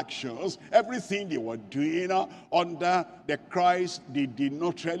their actions, everything they were doing under the Christ they did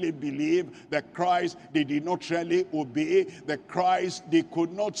not really believe, the Christ they did not really obey, the Christ they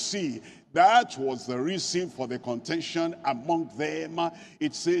could not see. That was the reason for the contention among them.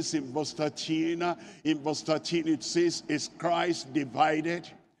 It says in verse 13, it says, is Christ divided?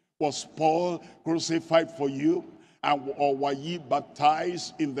 Was Paul crucified for you? Or were ye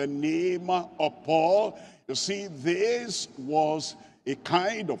baptized in the name of Paul? You see, this was a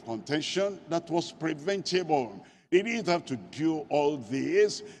kind of contention that was preventable. They didn't have to do all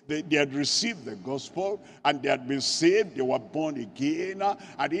this. They had received the gospel and they had been saved. They were born again.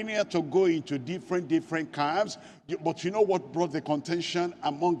 And they didn't have to go into different camps. But you know what brought the contention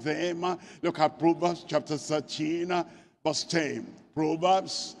among them? Look at Proverbs chapter 13, verse 10.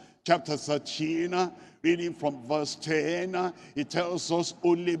 Proverbs chapter 13, reading from verse 10, it tells us,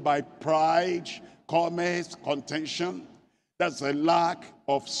 only by pride cometh contention. That's a lack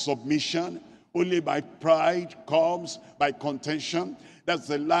of submission. Only by pride comes by contention. That's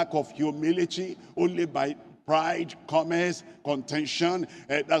the lack of humility. Only by pride cometh contention.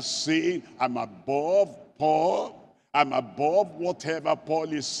 That's saying, I'm above Paul. I'm above whatever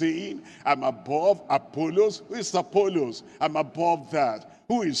Paul is saying. I'm above Apollos. Who is Apollos? I'm above that.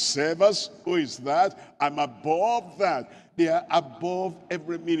 Who is Cephas? Who is that? I'm above that. They are above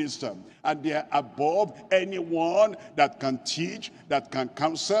every minister, and they are above anyone that can teach, that can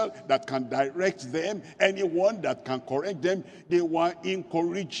counsel, that can direct them, anyone that can correct them. They were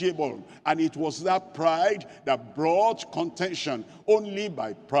incorrigible, and it was that pride that brought contention. Only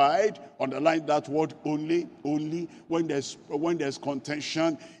by pride, underline that word, only when there's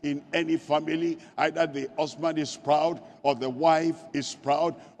contention in any family, either the husband is proud, or the wife is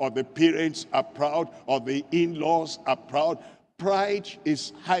proud, or the parents are proud, or the in-laws are proud. Pride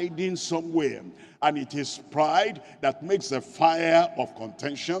is hiding somewhere, and it is pride that makes the fire of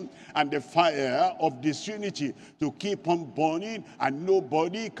contention and the fire of disunity to keep on burning, and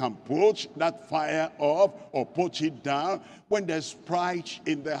nobody can put that fire off or put it down. When there's pride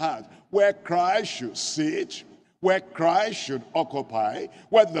in the heart, where Christ should sit, where Christ should occupy,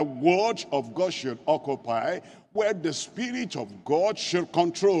 where the word of God should occupy, where the Spirit of God should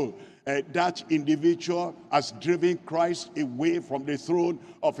control, that individual has driven Christ away from the throne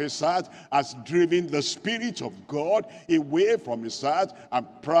of his heart, has driven the Spirit of God away from his heart, and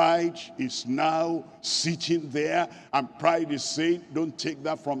pride is now sitting there, and pride is saying, don't take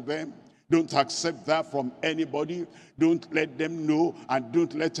that from them. Don't accept that from anybody. Don't let them know, and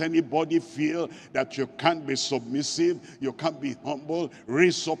don't let anybody feel that you can't be submissive, you can't be humble.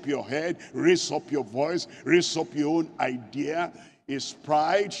 Raise up your head, raise up your voice, raise up your own idea. It's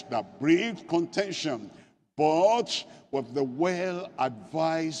pride that brings contention. But with the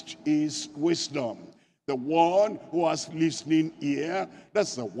well-advised is wisdom. The one who has listening ear,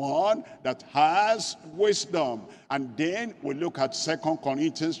 that's the one that has wisdom. And then we look at 2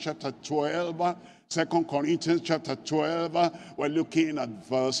 Corinthians chapter 12. 2 Corinthians chapter 12, we're looking at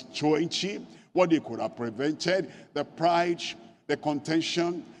verse 20. What they could have prevented, the pride, the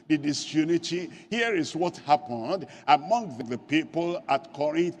contention, the disunity. Here is what happened among the people at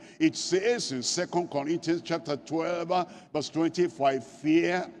Corinth. It says in 2 Corinthians chapter 12, verse 20, for I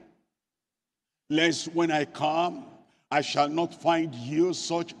fear lest when I come, I shall not find you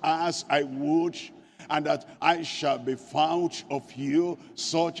such as I would, and that I shall be found of you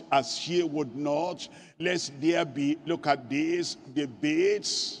such as ye would not. Lest there be, look at these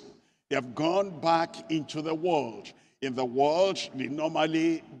debates. They have gone back into the world. In the world, they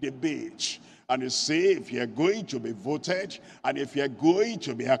normally debate. And they say, if you're going to be voted, and if you're going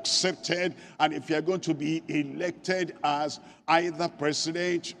to be accepted, and if you're going to be elected as either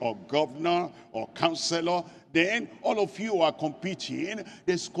president or governor or councillor, then all of you are competing.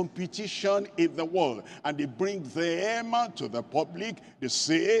 There's competition in the world. And they bring them to the public. They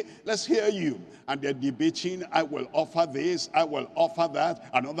say, let's hear you. And they're debating, I will offer this, I will offer that.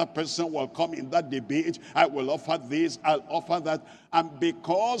 Another person will come in that debate, I will offer this, I'll offer that. And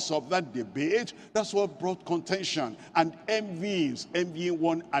because of that debate, that's what brought contention and envyings, envying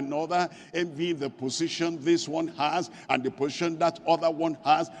one another, envying the position this one has and the position that other one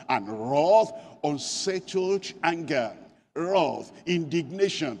has, and wrath, unsettled anger. wrath,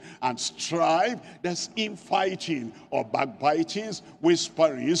 indignation, and strife. There's infighting or backbitings,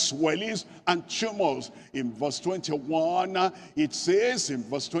 whisperings, swellings, and tumults. In verse 21, it says in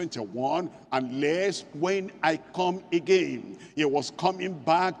verse 21, unless when I come again. He was coming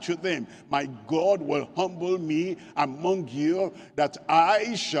back to them. My God will humble me among you, that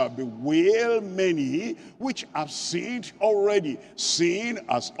I shall bewail many which have sinned already. Sin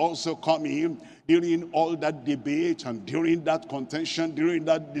has also come in. During all that debate and during that contention, during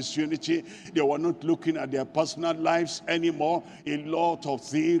that disunity, they were not looking at their personal lives anymore. A lot of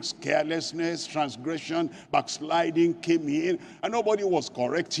things, carelessness, transgression, backsliding came in, and nobody was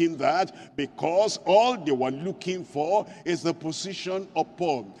correcting that, because all they were looking for is the position of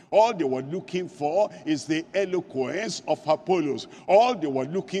Paul. All they were looking for is the eloquence of Apollos. All they were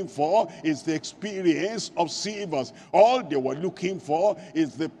looking for is the experience of Cephas. All they were looking for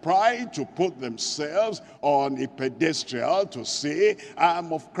is the pride to put themselves on a pedestal to say, I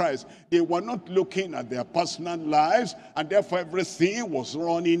am of Christ. They were not looking at their personal lives, and therefore everything was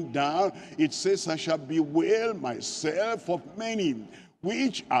running down. It says, I shall bewail myself of many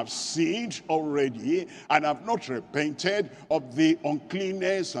which have sinned already and have not repented of the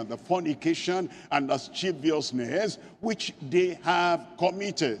uncleanness and the fornication and lasciviousness which they have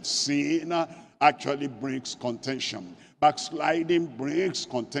committed. Sin actually brings contention. Backsliding brings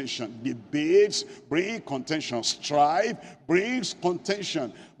contention. Debates bring contention. Strife brings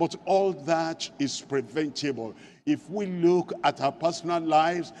contention. But all that is preventable if we look at our personal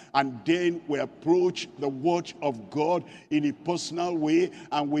lives and then we approach the word of God in a personal way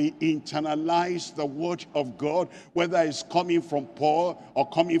and we internalize the word of God, whether it's coming from Paul or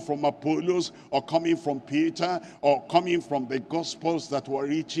coming from Apollos or coming from Peter or coming from the Gospels that were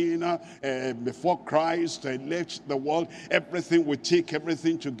written before Christ left the world. Everything, we take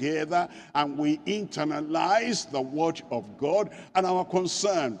everything together and we internalize the word of God, and our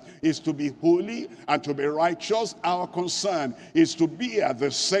concern is to be holy and to be righteous. Our concern is to be at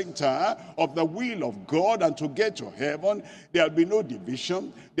the center of the will of God and to get to heaven. There'll be no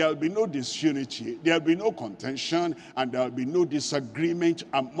division, there'll be no disunity, there'll be no contention, and there'll be no disagreement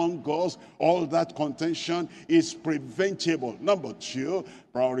among us. All that contention is preventable. Number two,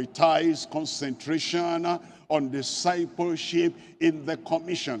 prioritize concentration on discipleship in the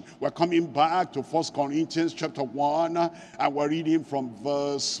commission. We're coming back to 1 Corinthians chapter 1, and we're reading from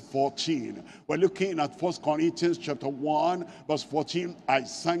verse 14. We're looking at 1 Corinthians chapter 1, verse 14. I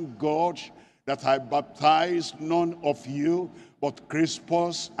thank God that I baptized none of you, but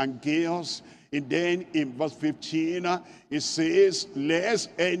Crispus and Gaius. And then in verse 15, it says, lest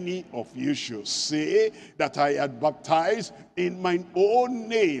any of you should say that I had baptized in mine own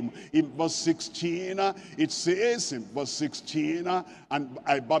name. In verse 16, it says in verse 16, and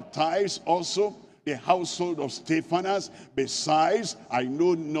I baptized also the household of Stephanas. Besides, I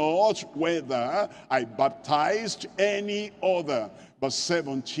know not whether I baptized any other. Verse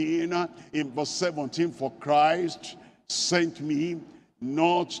 17, in verse 17, for Christ sent me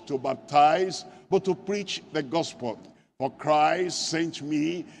not to baptize, but to preach the gospel. For Christ sent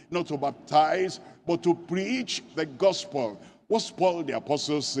me not to baptize, but to preach the gospel. What's Paul the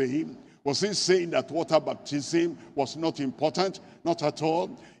apostle saying? Was he saying that water baptism was not important? Not at all.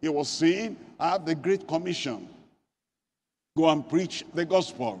 He was saying, I have the Great Commission. Go and preach the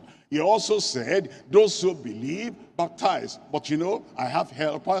gospel. He also said, those who believe, baptize. But you know, I have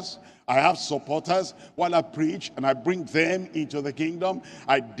helpers, I have supporters. While I preach and I bring them into the kingdom,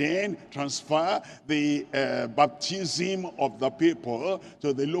 I then transfer the baptism of the people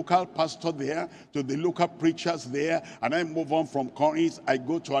to the local pastor there, to the local preachers there, and I move on from Corinth. I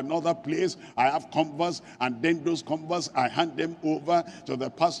go to another place. I have converts, and then those converts, I hand them over to the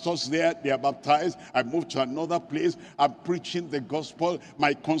pastors there. They are baptized. I move to another place. I'm preaching the gospel.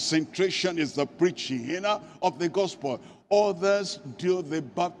 My concentration is the preaching of the gospel. Others do the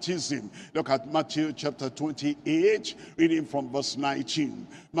baptism. Look at Matthew chapter 28, reading from verse 19.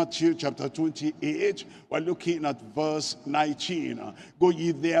 Matthew chapter 28, we're looking at verse 19. Go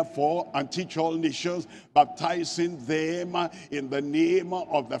ye therefore and teach all nations, baptizing them in the name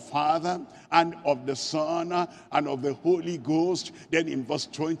of the Father and of the Son and of the Holy Ghost. Then in verse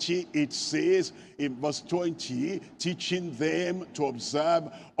 20 it says, in verse 20, teaching them to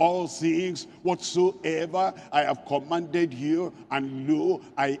observe all things whatsoever I have commanded you, and lo,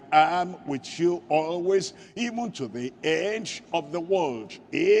 I am with you always, even to the end of the world.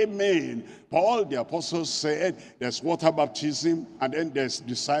 Amen. Paul the apostle said there's water baptism, and then there's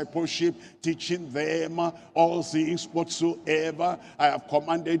discipleship, teaching them all things whatsoever I have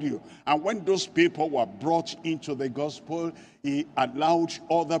commanded you. And when those people were brought into the gospel, he allowed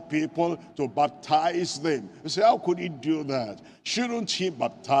other people to baptize them. You say, how could he do that? Shouldn't he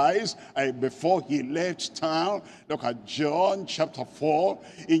baptize before he left town? Look at John chapter 4.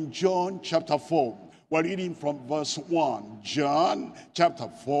 In John chapter 4, we're reading from verse 1. John chapter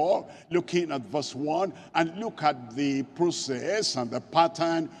 4, looking at verse 1, and look at the process and the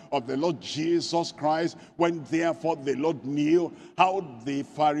pattern of the Lord Jesus Christ, when therefore the Lord knew how the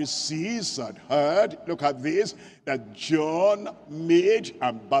Pharisees had heard, look at this, that John made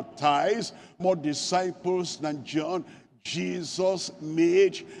and baptized more disciples than John. Jesus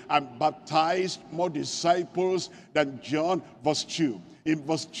made and baptized more disciples than John. Verse 2. In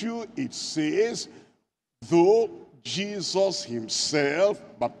verse 2 it says, though Jesus himself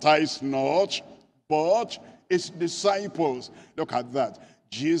baptized not, but his disciples. Look at that.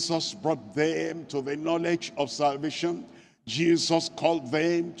 Jesus brought them to the knowledge of salvation. Jesus called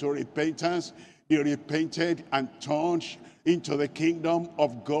them to repentance. They repented and turned into the kingdom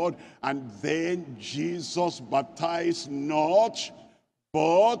of God. And then Jesus baptized not,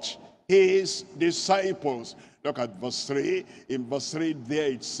 but his disciples. Look at verse 3. In verse 3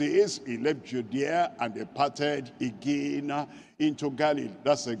 there it says, he left Judea and departed again into Galilee.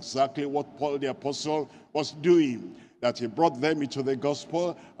 That's exactly what Paul the apostle was doing. That he brought them into the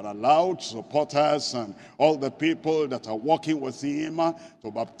gospel and allowed supporters and all the people that are working with him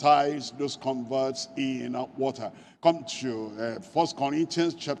to baptize those converts in water. Come to 1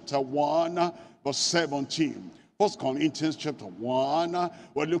 Corinthians chapter 1 verse 17. 1 Corinthians chapter 1,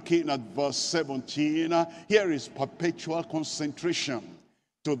 we're looking at verse 17. Here is perpetual concentration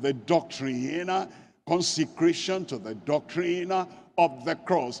to the doctrine, consecration to the doctrine of the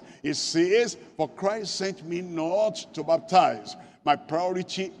cross. It says, for Christ sent me not to baptize. My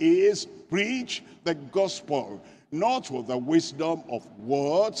priority is preach the gospel, not with the wisdom of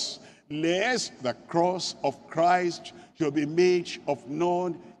words, lest the cross of Christ should be made of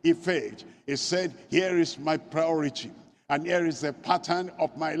none effect. He said, here is my priority, and here is the pattern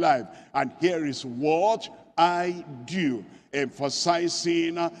of my life, and here is what I do,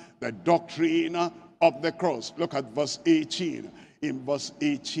 emphasizing the doctrine of the cross. Look at verse 18. In verse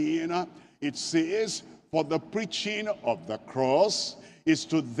 18, it says, for the preaching of the cross is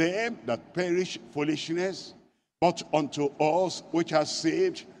to them that perish foolishness, but unto us which are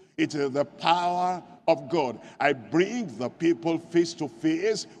saved, it is the power of God. I bring the people face to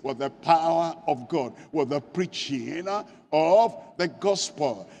face with the power of God, with the preaching of the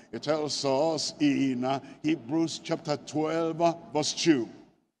gospel. It tells us in Hebrews chapter 12 verse 2.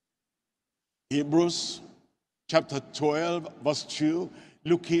 Hebrews chapter 12 verse 2,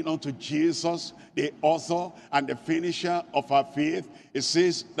 looking unto Jesus, the author and the finisher of our faith. It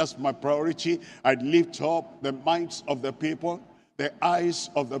says, that's my priority. I lift up the minds of the people, the eyes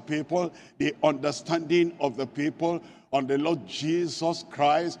of the people, the understanding of the people on the Lord Jesus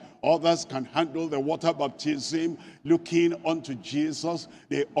Christ. Others can handle the water baptism, looking unto Jesus,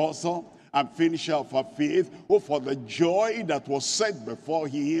 the author and finisher of our faith, who for the joy that was set before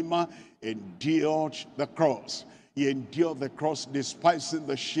him endured the cross. He endured the cross, despising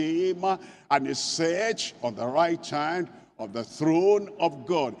the shame, and he sat on the right hand of the throne of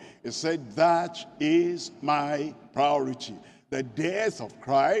God. He said, that is my priority. The death of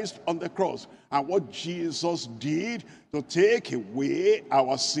Christ on the cross, and what Jesus did to take away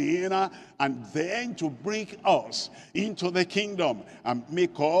our sin and then to bring us into the kingdom and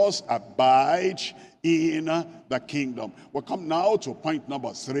make us abide in the kingdom. We'll come now to point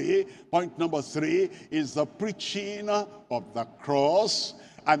number 3. Point number 3 is the preaching of the cross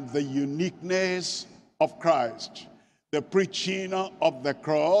and the uniqueness of Christ. The preaching of the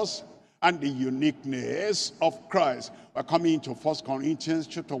cross and the uniqueness of Christ. We're coming to 1 Corinthians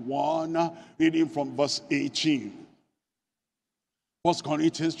chapter 1, reading from verse 18. 1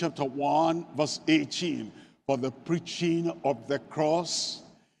 Corinthians chapter 1, verse 18. For the preaching of the cross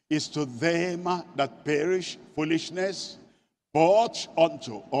is to them that perish foolishness, but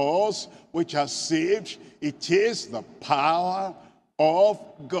unto us which are saved, it is the power of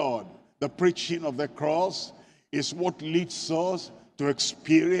God. The preaching of the cross is what leads us to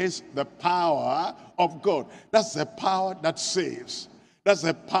experience the power of God. That's the power that saves. That's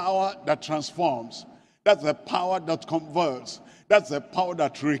the power that transforms. That's the power that converts. That's the power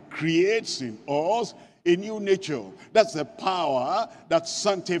that recreates in us a new nature. That's the power that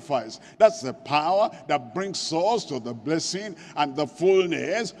sanctifies. That's the power that brings us to the blessing and the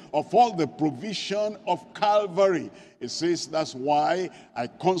fullness of all the provision of Calvary. It says that's why I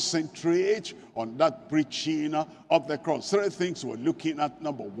concentrate on that preaching of the cross. 3 things we're looking at.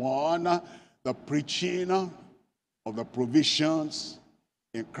 Number 1, the preaching of the provisions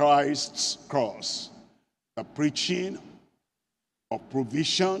in Christ's cross. The preaching of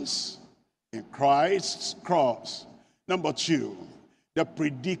provisions in Christ's cross. Number 2, the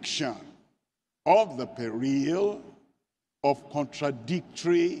prediction of the peril of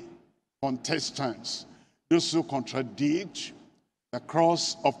contradictory contestants. Those who contradict the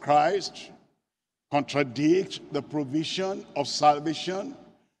cross of Christ, contradict the provision of salvation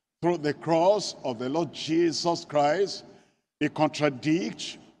through the cross of the Lord Jesus Christ. They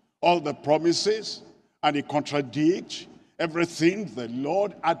contradict all the promises, and they contradict everything the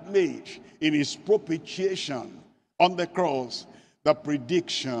Lord had made in his propitiation on the cross. The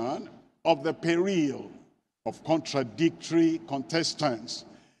prediction of the peril of contradictory contestants.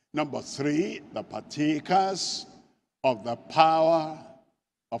 Number 3, the partakers of the power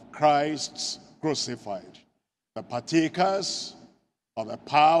of Christ's crucified. The partakers of the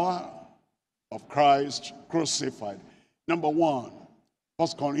power of Christ crucified. Number 1, 1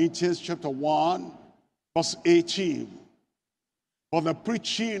 Corinthians chapter 1, verse 18. For the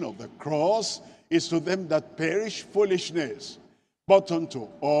preaching of the cross is to them that perish foolishness, but unto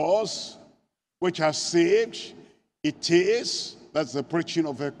us which are saved, it is, that's the preaching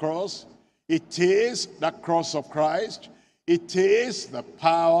of the cross, it is the cross of Christ, it is the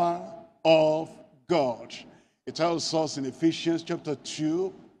power of God. It tells us in Ephesians chapter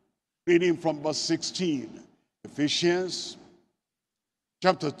 2, reading from verse 16. Ephesians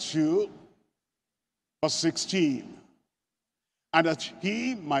chapter 2, verse 16. And that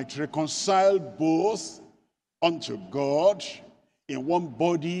he might reconcile both unto God in one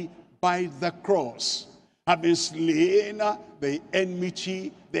body by the cross, having slain the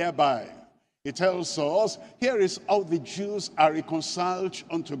enmity thereby. It tells us, here is how the Jews are reconciled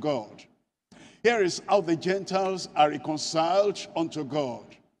unto God. Here is how the Gentiles are reconciled unto God.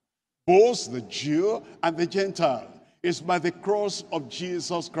 Both the Jew and the Gentile is by the cross of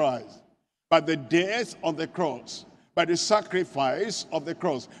Jesus Christ, by the death on the cross, by the sacrifice of the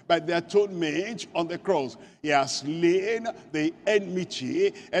cross, by the atonement on the cross. He has slain the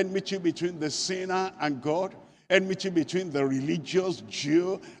enmity between the sinner and God, enmity between the religious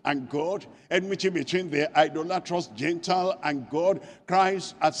Jew and God, enmity between the idolatrous Gentile and God.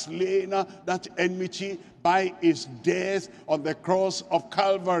 Christ has slain that enmity by his death on the cross of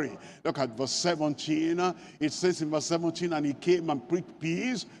Calvary. Look at verse 17. It says in verse 17, and he came and preached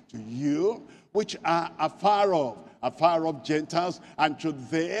peace to you which are afar off Gentiles, and to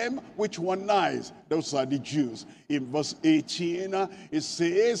them which were nigh, those are the Jews. In verse 18, it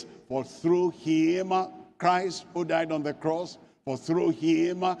says, for through him, Christ who died on the cross, for through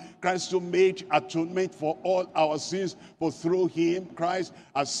him, Christ who made atonement for all our sins, for through him, Christ,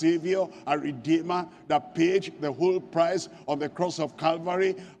 a Savior, a Redeemer, that paid the whole price on the cross of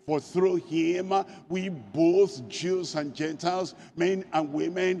Calvary. For through him, we both, Jews and Gentiles, men and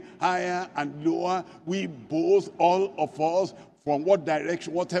women, higher and lower, we both, all of us, from what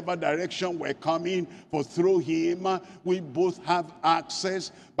direction, whatever direction we're coming, for through him, we both have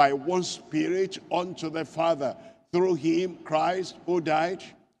access by one Spirit unto the Father. Through him, Christ who died,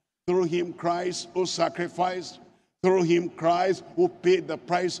 through him, Christ who sacrificed, through him, Christ who paid the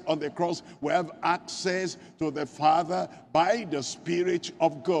price on the cross, we have access to the Father by the Spirit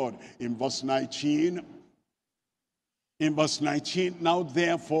of God. In verse 19, now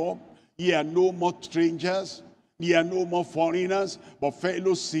therefore, ye are no more strangers, ye are no more foreigners, but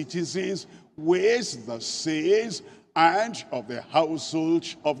fellow citizens with the saints and of the household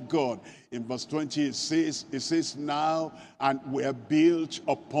of God. In verse 20 it says now, and we are built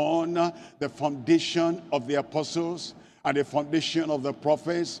upon the foundation of the apostles and the foundation of the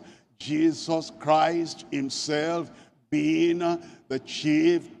prophets, Jesus Christ himself being the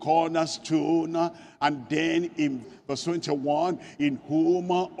chief cornerstone. And then in verse 21, in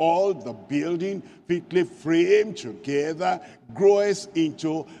whom all the building fitly framed together groweth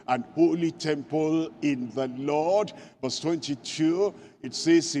into an holy temple in the Lord. Verse 22, it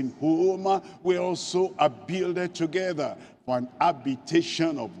says, in whom we also are builded together for an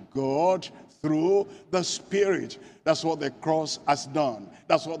habitation of God through the Spirit. That's what the cross has done.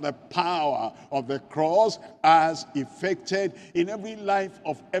 That's what the power of the cross has effected in every life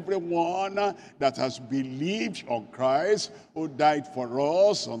of everyone that has believed on Christ, who died for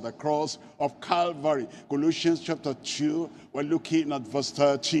us on the cross of Calvary. Colossians chapter 2, we're looking at verse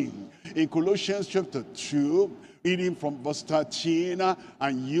 13. In Colossians chapter 2, reading from verse 13,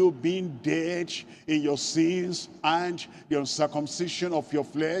 and you being dead in your sins and the uncircumcision of your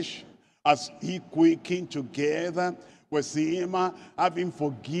flesh, as he quickened together with him, having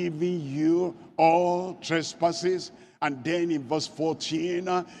forgiven you all trespasses, And then in verse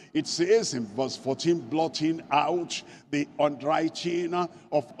 14, it says in verse 14, blotting out the handwriting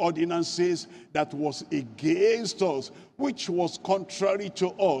of ordinances that was against us, which was contrary to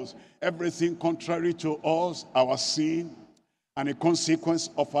us. Everything contrary to us, our sin, and the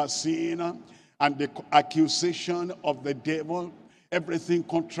consequence of our sin, and the accusation of the devil. Everything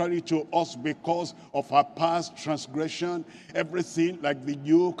contrary to us because of our past transgression. Everything like the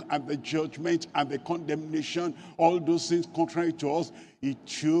yoke and the judgment and the condemnation. All those things contrary to us. He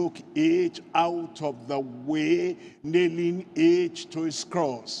took it out of the way, nailing it to his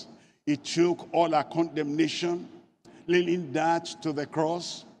cross. He took all our condemnation, nailing that to the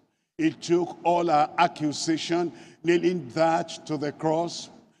cross. He took all our accusation, nailing that to the cross.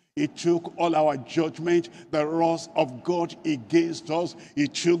 He took all our judgment, the wrath of God against us. He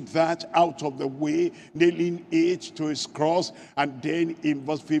took that out of the way, nailing it to his cross. And then in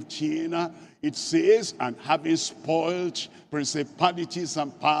verse 15, it says, and having spoiled principalities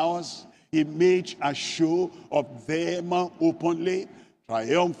and powers, he made a show of them openly,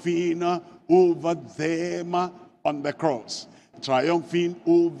 triumphing over them on the cross. Triumphing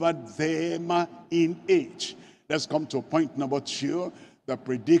over them in it. Let's come to point number 2. The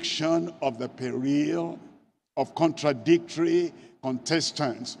prediction of the peril of contradictory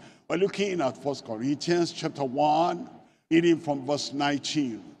contestants. We're looking at 1 Corinthians chapter 1, reading from verse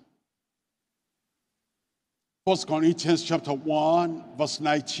 19. 1 Corinthians chapter 1, verse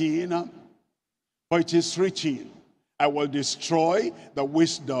 19. For it is written, I will destroy the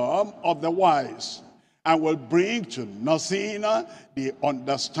wisdom of the wise, and will bring to nothing the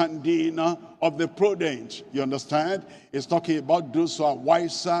understanding of the prudent. You understand? It's talking about those who are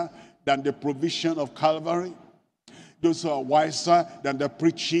wiser than the provision of Calvary. Those who are wiser than the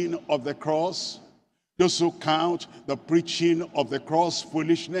preaching of the cross. Those who count the preaching of the cross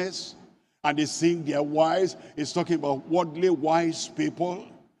foolishness. And they think they are wise. It's talking about worldly wise people.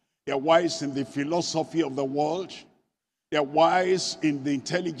 They are wise in the philosophy of the world. They are wise in the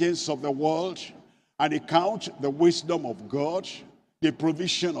intelligence of the world. And they count the wisdom of God, the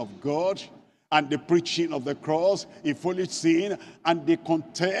provision of God, and the preaching of the cross a foolish sin, and they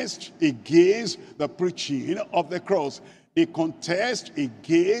contest against the preaching of the cross. They contest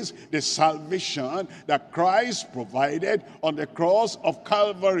against the salvation that Christ provided on the cross of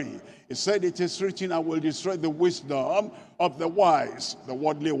Calvary. He said, it is written, I will destroy the wisdom of the wise, the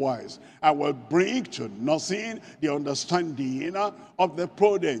worldly wise. I will bring to nothing the understanding of the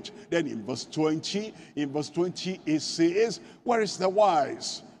prudent. Then in verse 20, it says, where is the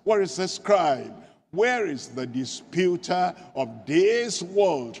wise? Where is the scribe? Where is the disputer of this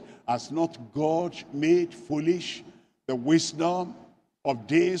world? Has not God made foolish the wisdom of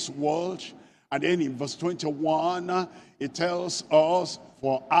this world? And then in verse 21, it tells us,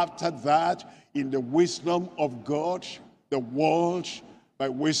 for after that, in the wisdom of God, the world by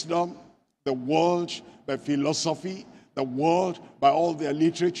wisdom, the world by philosophy, the world by all their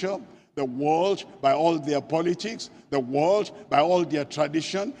literature, the world by all their politics, the world by all their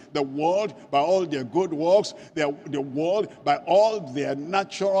tradition, the world by all their good works, the world by all their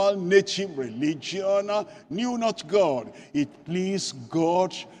natural native religion, knew not God. It pleased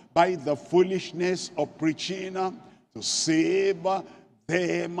God by the foolishness of preaching to save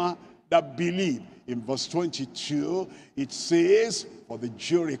them that believe. In verse 22, it says, for the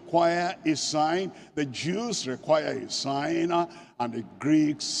Jew require a sign, the Jews require a sign, and the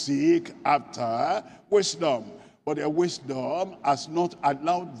Greeks seek after wisdom. But their wisdom has not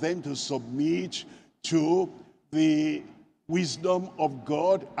allowed them to submit to the wisdom of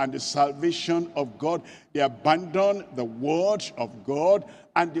God and the salvation of God. They abandoned the word of God,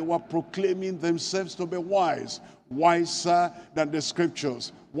 and they were proclaiming themselves to be wise. Wiser than the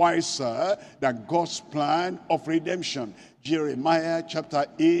scriptures, wiser than God's plan of redemption. Jeremiah chapter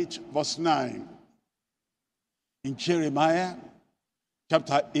 8 verse 9. In Jeremiah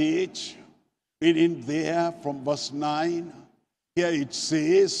chapter 8, reading there from verse 9, here it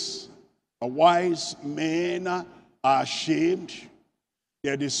says, the wise men are ashamed, they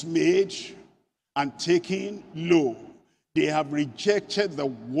are dismayed and taken low. They have rejected the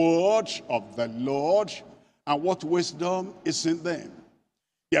word of the Lord. And what wisdom is in them?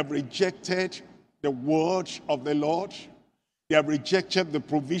 They have rejected the word of the Lord. They have rejected the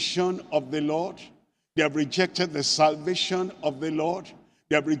provision of the Lord. They have rejected the salvation of the Lord.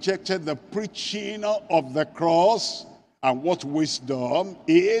 They have rejected the preaching of the cross. And what wisdom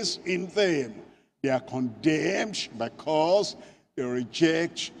is in them? They are condemned because they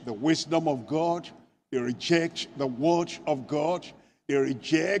reject the wisdom of God. They reject the word of God. They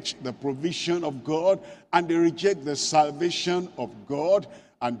reject the provision of God, and they reject the salvation of God,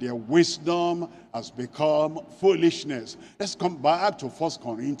 and their wisdom has become foolishness. Let's come back to 1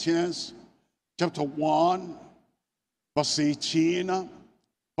 Corinthians chapter 1, verse 18.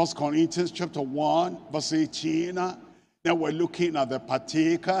 1 Corinthians chapter 1, verse 18. Now we're looking at the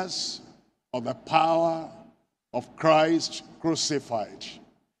partakers of the power of Christ crucified.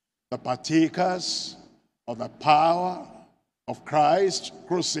 The partakers of the power of Christ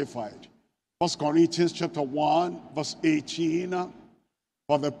crucified. 1 Corinthians chapter 1, verse 18.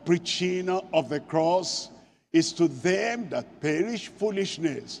 For the preaching of the cross is to them that perish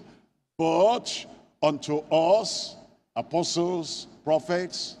foolishness, but unto us, apostles,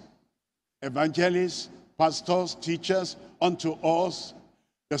 prophets, evangelists, pastors, teachers, unto us,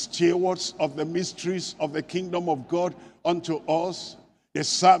 the stewards of the mysteries of the kingdom of God, unto us, the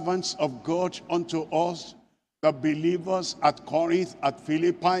servants of God, unto us, the believers at Corinth, at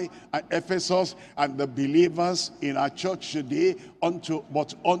Philippi, at Ephesus, and the believers in our church today,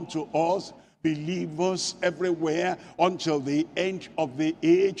 but unto us, believers everywhere, until the end of the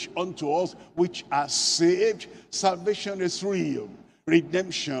age, unto us which are saved. Salvation is real.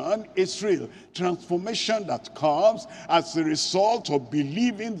 Redemption is real. Transformation that comes as a result of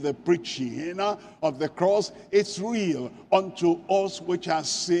believing the preaching of the cross, it's real. Unto us which are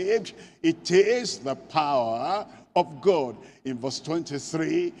saved, it is the power of God. In verse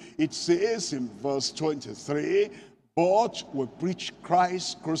 23, it says in verse 23, but we preach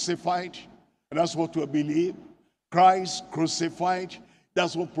Christ crucified. And that's what we believe. Christ crucified.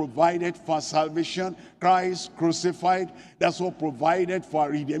 That's what provided for salvation. Christ crucified. That's what provided for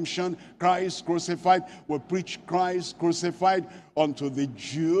redemption. Christ crucified. We preach Christ crucified unto the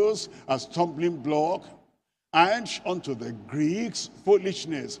Jews a stumbling block, and unto the Greeks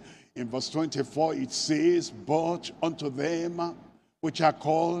foolishness. In verse 24 it says, but unto them which are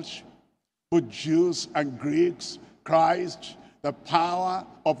called, both Jews and Greeks, Christ, the power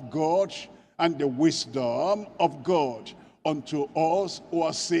of God and the wisdom of God. Unto us who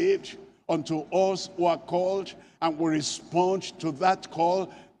are saved, unto us who are called, and we respond to that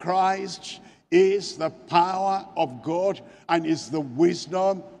call. Christ is the power of God and is the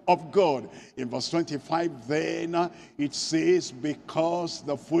wisdom of God. In verse 25 then, it says, because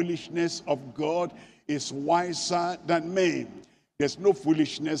the foolishness of God is wiser than men. There's no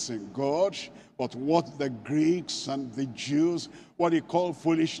foolishness in God, but what the Greeks and the Jews, what they call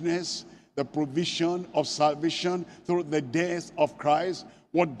foolishness, the provision of salvation through the death of Christ,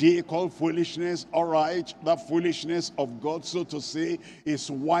 what they call foolishness, all right, the foolishness of God, so to say, is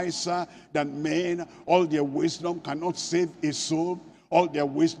wiser than men. All their wisdom cannot save a soul. All their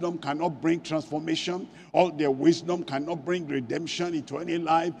wisdom cannot bring transformation. All their wisdom cannot bring redemption into any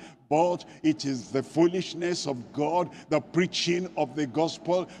life. But it is the foolishness of God, the preaching of the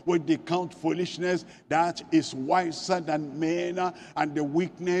gospel, which they count foolishness, that is wiser than men, and the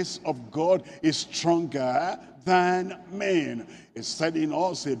weakness of God is stronger than men. It's telling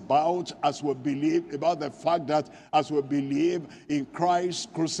us about, as we believe, about the fact that as we believe in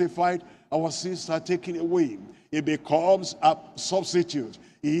Christ crucified, our sins are taken away. He becomes a substitute.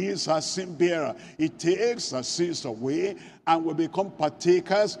 He is a sin bearer. He takes our sins away, and we become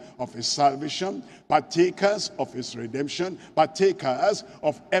partakers of his salvation, partakers of his redemption, partakers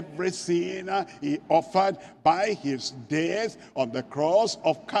of everything he offered by his death on the cross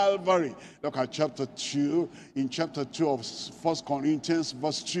of Calvary. Look at chapter 2, in chapter 2 of 1 Corinthians,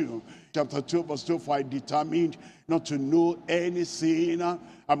 verse 2. Chapter 2, verse 2, for I determined not to know anything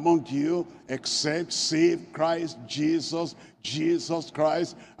among you except save Christ Jesus, Jesus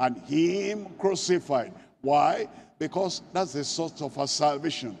Christ, and him crucified. Why? Because that's the source of our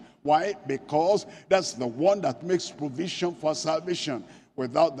salvation. Why? Because that's the one that makes provision for salvation.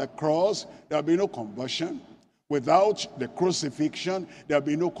 Without the cross, there'll be no conversion. Without the crucifixion, there'll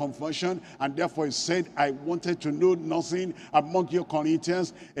be no conversion. And therefore he said, I wanted to know nothing among you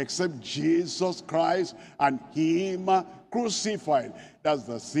Corinthians except Jesus Christ and him crucified. That's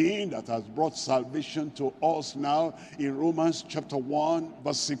the thing that has brought salvation to us now in Romans chapter 1,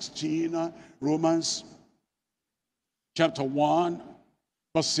 verse 16. Romans chapter 1,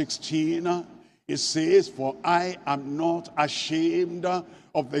 verse 16. It says, for I am not ashamed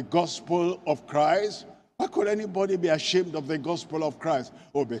of the gospel of Christ. Why could anybody be ashamed of the gospel of Christ?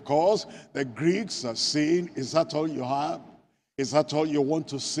 Oh, because the Greeks are saying, is that all you have? Is that all you want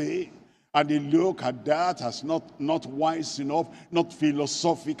to say? And they look at that as not wise enough, not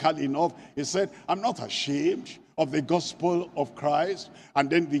philosophical enough. He said, I'm not ashamed of the gospel of Christ. And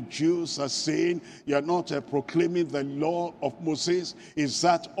then the Jews are saying, you're not proclaiming the law of Moses. Is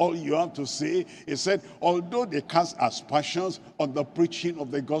that all you have to say? He said, although they cast aspersions on the preaching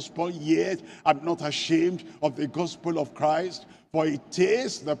of the gospel, yet I'm not ashamed of the gospel of Christ. For it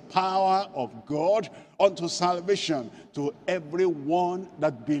is the power of God unto salvation to everyone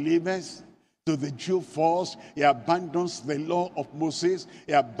that believeth. To the Jew first, he abandons the law of Moses,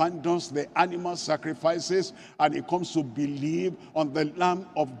 he abandons the animal sacrifices, and he comes to believe on the Lamb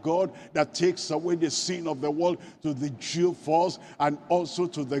of God that takes away the sin of the world. To the Jew first, and also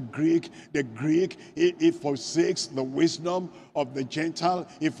to the Greek. The Greek, he forsakes the wisdom of the Gentile,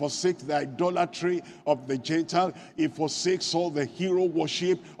 he forsakes the idolatry of the Gentile, he forsakes all the hero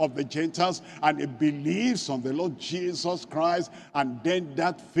worship of the Gentiles, and he believes on the Lord Jesus Christ, and then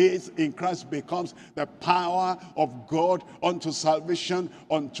that faith in Christ becomes the power of God unto salvation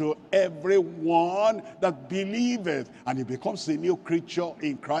unto everyone that believeth. And he becomes a new creature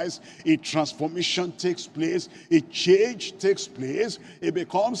in Christ. A transformation takes place, a change takes place. He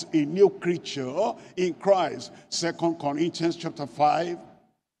becomes a new creature in Christ. 2 Corinthians chapter 5.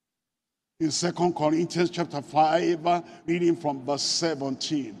 In 2 Corinthians chapter 5, reading from verse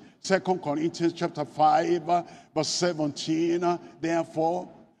 17. 2 Corinthians chapter 5, verse 17. Therefore,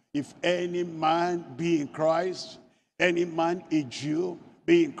 if any man be in Christ, any man a Jew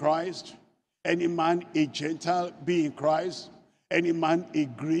be in Christ, any man a Gentile be in Christ, any man a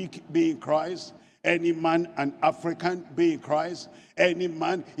Greek be in Christ, any man an African be in Christ, any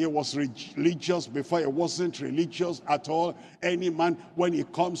man he was religious before he wasn't religious at all, any man when he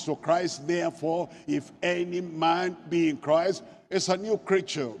comes to Christ, therefore, if any man be in Christ, it's a new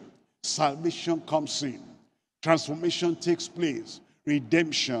creature. Salvation comes in, transformation takes place,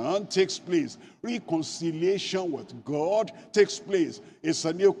 redemption takes place, reconciliation with God takes place. It's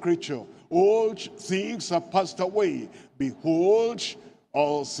a new creature. Old things are passed away. Behold,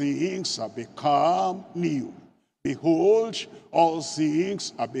 all things are become new. Behold, all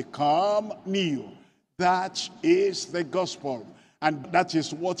things are become new. That is the gospel. And that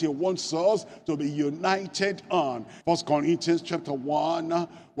is what he wants us to be united on. 1 Corinthians chapter 1,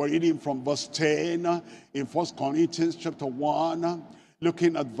 we're reading from verse 10. In 1 Corinthians chapter 1,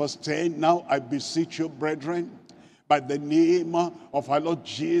 looking at verse 10, now I beseech you, brethren, by the name of our Lord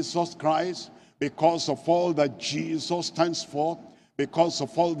Jesus Christ, because of all that Jesus stands for, because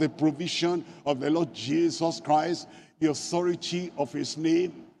of all the provision of the Lord Jesus Christ, the authority of his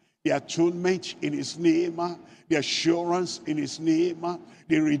name, the atonement in his name, the assurance in his name,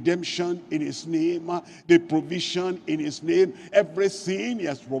 the redemption in his name, the provision in his name, everything he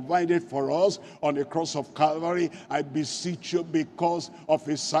has provided for us on the cross of Calvary. I beseech you because of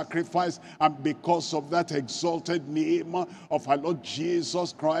his sacrifice and because of that exalted name of our Lord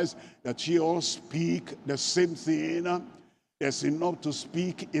Jesus Christ, that ye all speak the same thing. There's enough to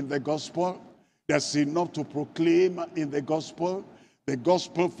speak in the gospel. There's enough to proclaim in the gospel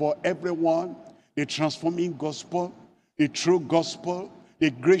for everyone, the transforming gospel, the true gospel, the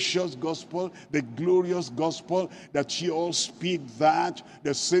gracious gospel, the glorious gospel, that you all speak that,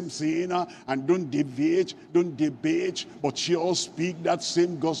 the same thing, and don't deviate, don't debate, but you all speak that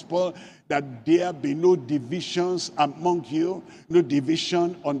same gospel, that there be no divisions among you, no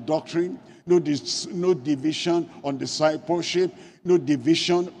division on doctrine, no division on discipleship, no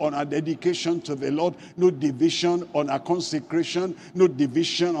division on our dedication to the Lord, no division on our consecration, no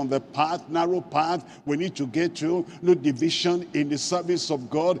division on the path, narrow path we need to get to, no division in the service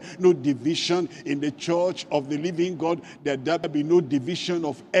of God, no division in the church of the living God, that there be no division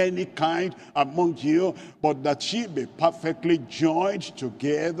of any kind among you, but that ye be perfectly joined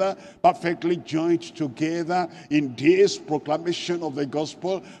together in this proclamation of the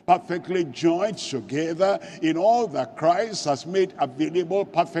gospel, perfectly joined together in all that Christ has made available,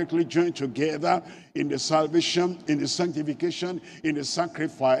 perfectly joined together in the salvation, in the sanctification, in the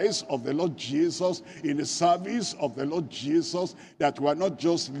sacrifice of the Lord Jesus, in the service of the Lord Jesus, that we are not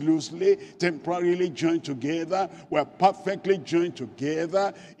just loosely, temporarily joined together, we are perfectly joined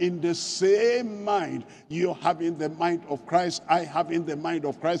together in the same mind. You having the mind of Christ, I having the mind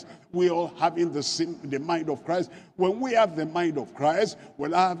of Christ, we all having the mind of Christ. When we have the mind of Christ,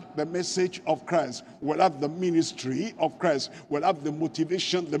 we'll have the message of Christ, we'll have the ministry of Christ, we'll have the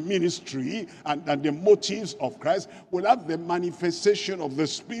motivation, the ministry, and the motives of Christ, we'll have the manifestation of the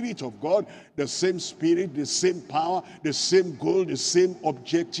Spirit of God, the same Spirit, the same power, the same goal, the same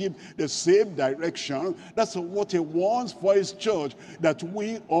objective, the same direction. That's what he wants for his church, that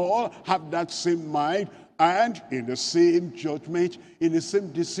we all have that same mind, and in the same judgment, in the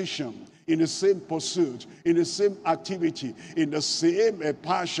same decision, in the same pursuit, in the same activity, in the same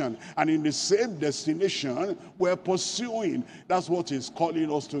passion, and in the same destination we're pursuing. That's what he's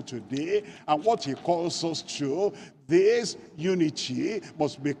calling us to today, and what he calls us to. This unity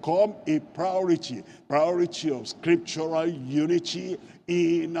must become a priority of scriptural unity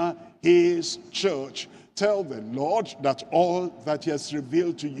in his church. Tell the Lord that all that he has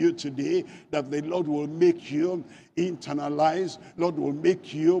revealed to you today, that the Lord will make you internalize, Lord will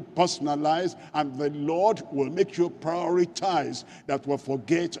make you personalize, and the Lord will make you prioritize, that we'll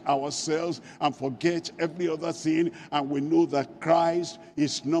forget ourselves and forget every other thing, and we know that Christ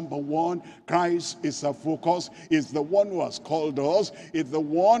is number one. Christ is our focus, is the one who has called us, is the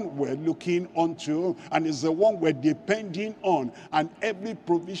one we're looking unto, and is the one we're depending on, and every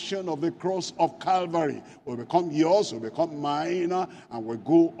provision of the cross of Calvary will become yours, will become mine, and we'll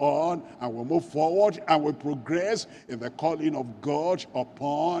go on, and we'll move forward, and we'll progress in the calling of God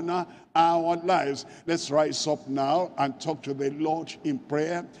upon our lives. Let's rise up now and talk to the Lord in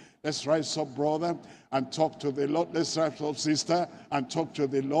prayer. Let's rise up, brother, and talk to the Lord. Let's rise up, sister, and talk to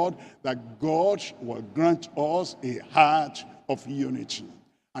the Lord, that God will grant us a heart of unity.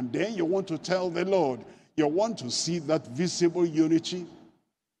 And then you want to tell the Lord, you want to see that visible unity,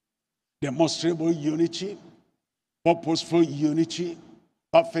 demonstrable unity, purposeful unity,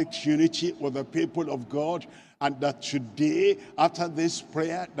 perfect unity with the people of God. And that today, after this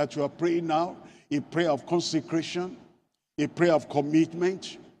prayer that you are praying now, a prayer of consecration, a prayer of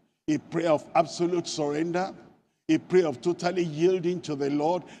commitment, a prayer of absolute surrender, a prayer of totally yielding to the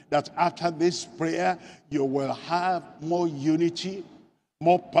Lord, that after this prayer, you will have more unity,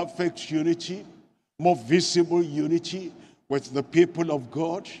 more perfect unity, more visible unity with the people of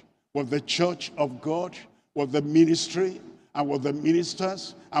God, with the church of God, with the ministry, and with the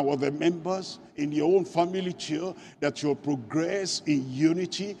ministers, and with the members in your own family too, that you'll progress in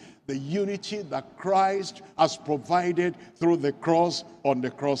unity, the unity that Christ has provided through the cross, on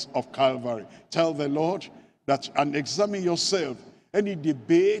the cross of Calvary. Tell the Lord that, and examine yourself, any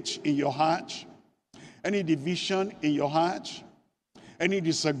debate in your heart, any division in your heart, any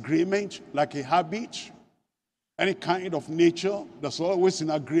disagreement like a habit, any kind of nature that's always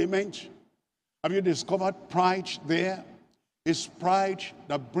in agreement. Have you discovered pride there? It's pride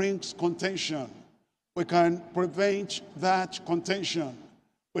that brings contention. We can prevent that contention.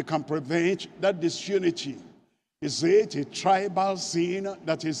 We can prevent that disunity. Is it a tribal sin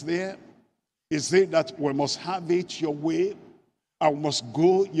that is there? Is it that we must have it your way, and we must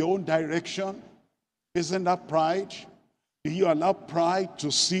go your own direction? Isn't that pride? Do you allow pride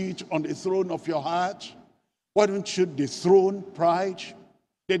to sit on the throne of your heart? Why don't you dethrone pride?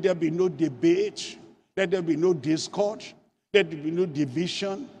 Let there be no debate. Let there be no discord. Let there be no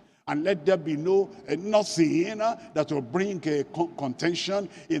division, and let there be nothing that will bring a contention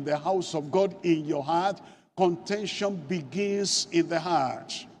in the house of God in your heart. Contention begins in the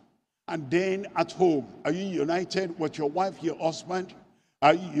heart. And then at home, are you united with your wife, your husband?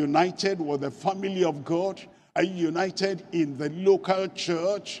 Are you united with the family of God? Are you united in the local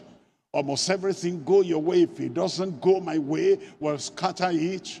church? Or must everything go your way? If it doesn't go my way, we'll scatter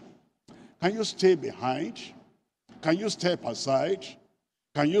it. Can you stay behind? Can you step aside?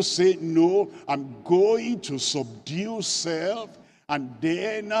 Can you say, no, I'm going to subdue self, and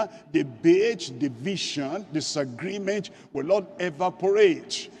then debate, division, disagreement will not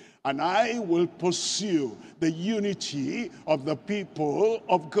evaporate, and I will pursue the unity of the people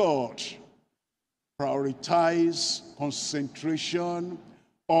of God. Prioritize concentration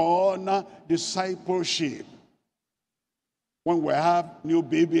on discipleship. When we have new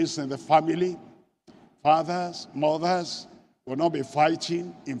babies in the family, fathers, mothers will not be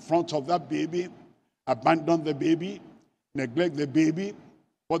fighting in front of that baby, abandon the baby, neglect the baby,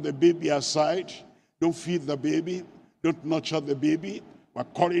 put the baby aside, don't feed the baby, don't nurture the baby. We're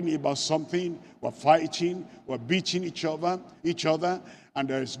quarreling about something, we're fighting, we're beating each other, and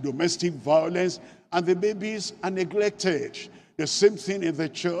there's domestic violence, and the babies are neglected. The same thing in the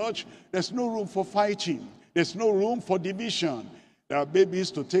church. There's no room for fighting. There's no room for division. There are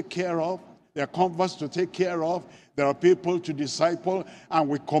babies to take care of. There are converts to take care of. There are people to disciple, and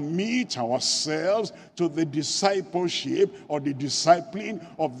we commit ourselves to the discipleship or the discipling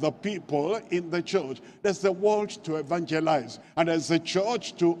of the people in the church. There's the world to evangelize, and there's the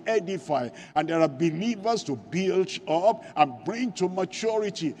church to edify, and there are believers to build up and bring to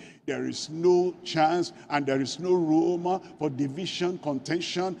maturity. There is no chance and there is no room for division,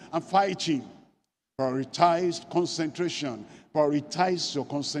 contention, and fighting. Prioritized concentration. Prioritize your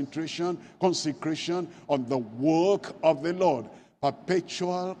concentration, consecration on the work of the Lord.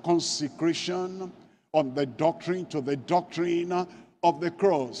 Perpetual consecration on the doctrine, to the doctrine of the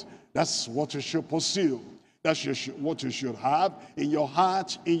cross. That's what you should pursue. That's what you should have in your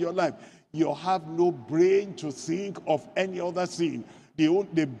heart, in your life. You have no brain to think of any other thing.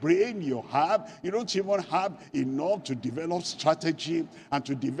 The brain you have, you don't even have enough to develop strategy and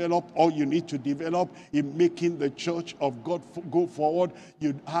to develop all you need to develop in making the church of God go forward.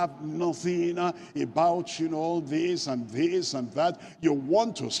 You have nothing about, this and this and that. You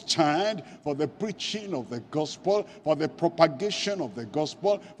want to stand for the preaching of the gospel, for the propagation of the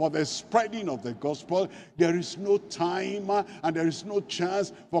gospel, for the spreading of the gospel. There is no time and there is no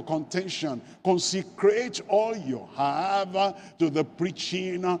chance for contention. Consecrate all you have to the preaching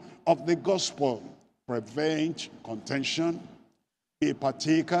of the gospel. Prevent contention. Be a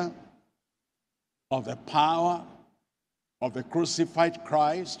partaker of the power of the crucified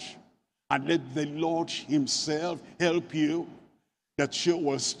Christ, and let the Lord himself help you, that you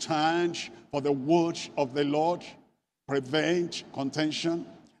will stand for the word of the Lord. Prevent contention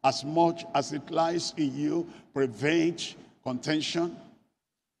as much as it lies in you. Prevent contention.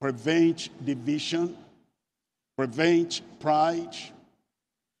 Prevent division. Prevent pride.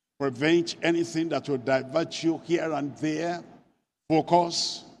 Prevent anything that will divert you here and there.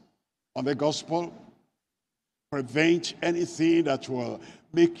 Focus on the gospel. Prevent anything that will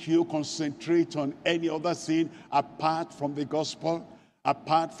make you concentrate on any other thing apart from the gospel,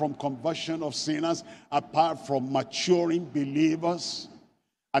 apart from conversion of sinners, apart from maturing believers.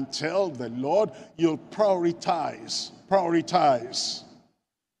 And tell the Lord you'll prioritize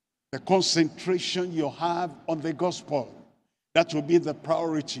the concentration you have on the gospel. That will be the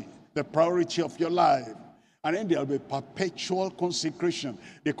priority of your life. And then there'll be perpetual consecration.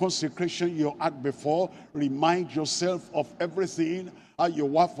 The consecration you had before. Remind yourself of everything. How you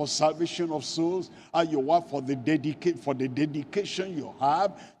work for salvation of souls. How you work for the dedication you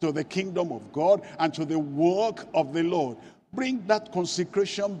have to the kingdom of God and to the work of the Lord. Bring that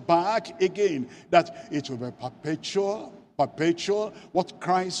consecration back again. That it will be perpetual. What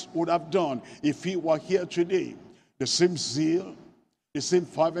Christ would have done if he were here today. The same zeal, the same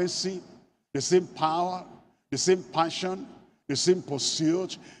fervency, the same power, the same passion, the same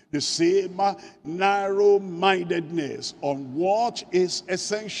pursuit, the same narrow-mindedness on what is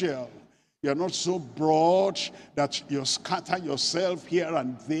essential. You're not so broad that you scatter yourself here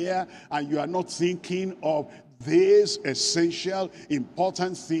and there, and you are not thinking of this essential,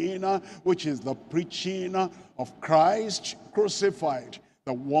 important thing, which is the preaching of Christ crucified,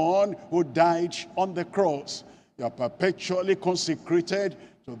 the one who died on the cross. You are perpetually consecrated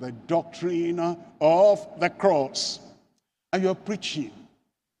to the doctrine of the cross. And you're preaching.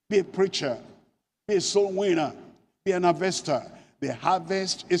 Be a preacher. Be a soul winner. Be an harvester. The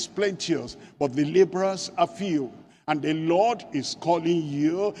harvest is plenteous, but the laborers are few. And the Lord is calling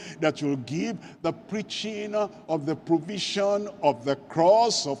you that you'll give the preaching of the provision of the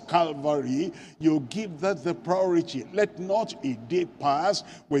cross of Calvary. You'll give that the priority. Let not a day pass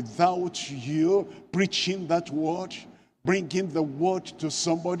without you preaching that word, bringing the word to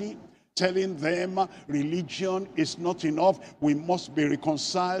somebody, telling them religion is not enough. We must be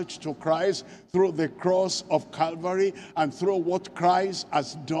reconciled to Christ through the cross of Calvary and through what Christ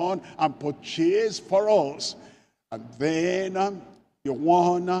has done and purchased for us. And then you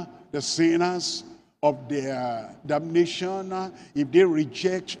warn the sinners of their damnation if they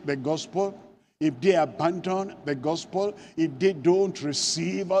reject the gospel, if they abandon the gospel, if they don't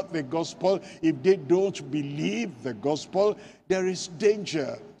receive the gospel, if they don't believe the gospel. There is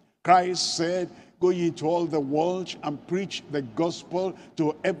danger. Christ said, go into all the world and preach the gospel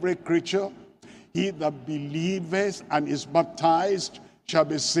to every creature. He that believeth and is baptized shall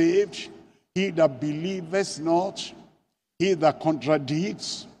be saved. He that believeth not, he that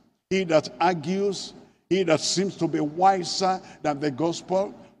contradicts, he that argues, he that seems to be wiser than the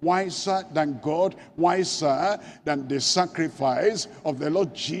gospel, wiser than God, wiser than the sacrifice of the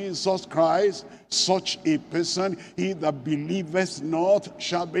Lord Jesus Christ, such a person, he that believeth not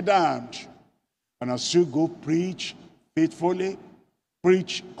shall be damned. And as you go preach faithfully,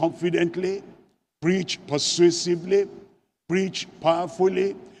 preach confidently, preach persuasively, preach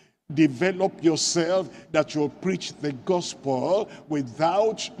powerfully, develop yourself that you'll preach the gospel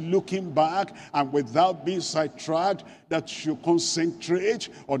without looking back and without being sidetracked, that you concentrate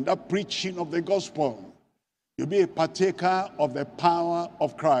on the preaching of the gospel. You'll be a partaker of the power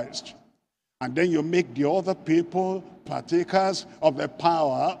of Christ. And then you make the other people partakers of the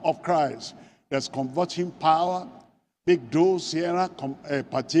power of Christ. There's converting power. Make those here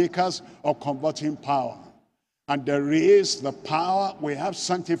partakers of converting power. And there is the power. We have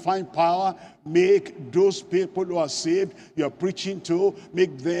sanctifying power. Make those people who are saved, you're preaching to,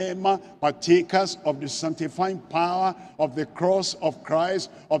 make them partakers of the sanctifying power of the cross of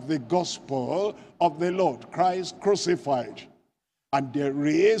Christ, of the gospel of the Lord, Christ crucified. And there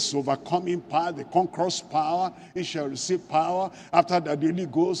is overcoming power, the conqueror's power. Ye shall receive power after the Holy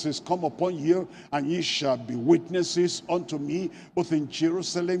Ghost is come upon you, and ye shall be witnesses unto me, both in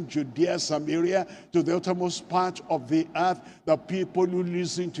Jerusalem, Judea, Samaria, to the uttermost part of the earth. The people who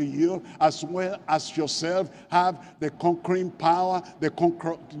listen to you, as well as yourself, have the conquering power, the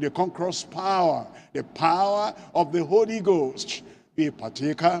conqueror's power, the power of the Holy Ghost. Be a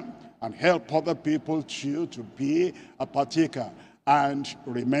partaker and help other people to be a partaker. And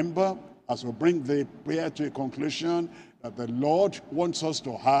remember, as we bring the prayer to a conclusion, that the Lord wants us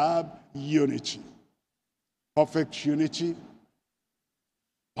to have unity. Perfect unity,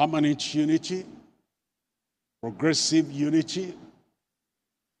 permanent unity, progressive unity,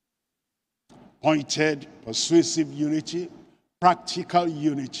 pointed, persuasive unity, practical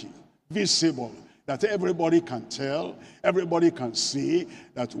unity, visible, that everybody can tell, everybody can see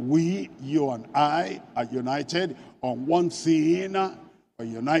that we, you and I, are united on one thing. We're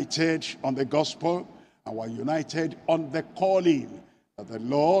united on the gospel, and we're united on the calling that the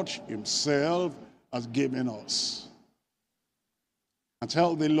Lord himself has given us. And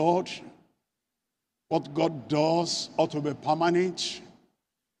tell the Lord, what God does ought to be permanent,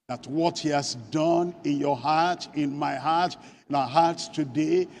 that what he has done in your heart, in my heart, in our hearts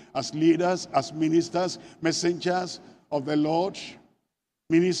today, as leaders, as ministers, messengers of the Lord,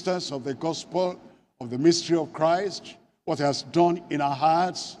 ministers of the gospel, of the mystery of Christ, what he has done in our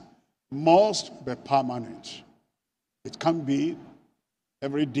hearts must be permanent. It can be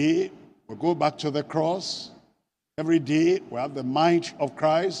every day we go back to the cross. Every day we have the mind of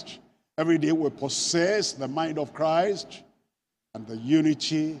Christ. Every day we possess the mind of Christ. And the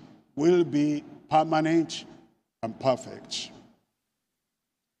unity will be permanent and perfect.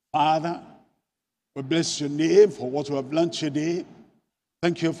 Father, we bless your name for what we have learned today.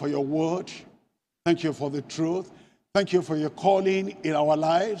 Thank you for your word. Thank you for the truth. Thank you for your calling in our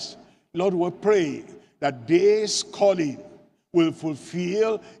lives. Lord, we pray that this calling will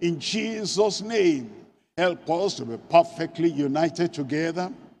fulfill in Jesus' name. Help us to be perfectly united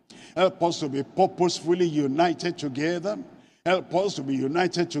together. Help us to be purposefully united together. Help us to be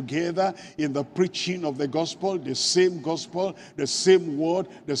united together in the preaching of the gospel, the same word,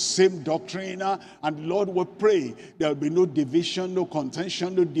 the same doctrine. And Lord, we pray there will be no division, no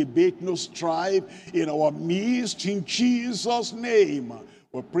contention, no debate, no strife in our midst, in Jesus' name.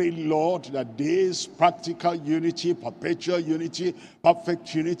 We pray, Lord, that this practical unity, perpetual unity,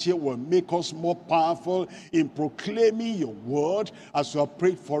 perfect unity will make us more powerful in proclaiming your word, as you have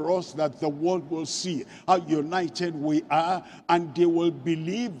prayed for us, that the world will see how united we are, and they will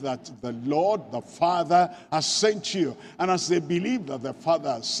believe that the Lord, the Father, has sent you. And as they believe that the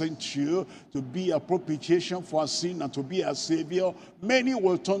Father has sent you to be a propitiation for our sin and to be a Savior, many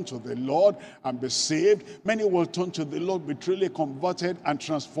will turn to the Lord and be saved. Many will turn to the Lord, be truly converted and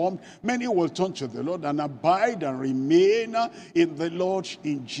transformed. Many will turn to the Lord and abide and remain in the Lord,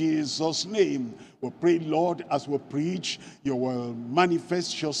 in Jesus' name. We pray, Lord, as we preach, you will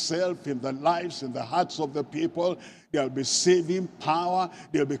manifest yourself in the lives, in the hearts of the people. There will be saving power.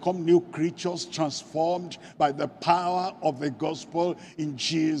 They'll become new creatures transformed by the power of the gospel in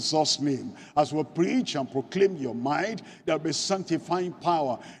Jesus' name. As we preach and proclaim your mind, there will be sanctifying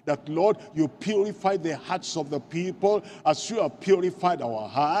power. That, Lord, you purify the hearts of the people as you have purified our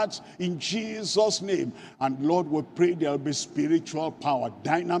hearts in Jesus' name. And Lord, we pray there will be spiritual power,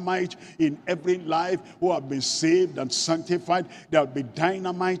 dynamite in every life who have been saved and sanctified. There will be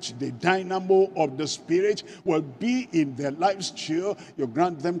dynamite, the dynamo of the Spirit will be in their lives too. You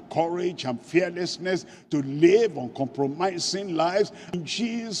grant them courage and fearlessness to live uncompromising lives. In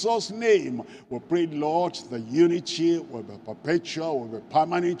Jesus' name, we pray, Lord, the unity will be perpetual, will be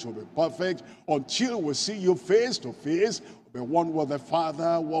permanent, will be perfect, until we see you face to face. Be one with the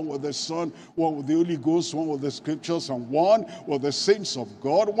Father, one with the Son, one with the Holy Ghost, one with the Scriptures, and one with the saints of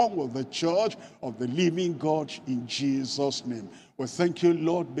God, one with the church of the living God, in Jesus' name. We thank you,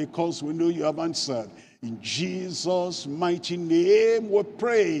 Lord, because we know you have answered. In Jesus' mighty name we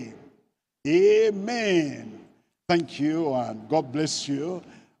pray. Amen. Thank you, and God bless you.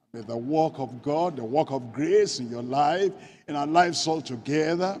 May the work of God, the work of grace in your life, in our lives all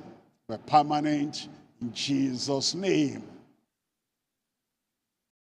together, be permanent in Jesus' name.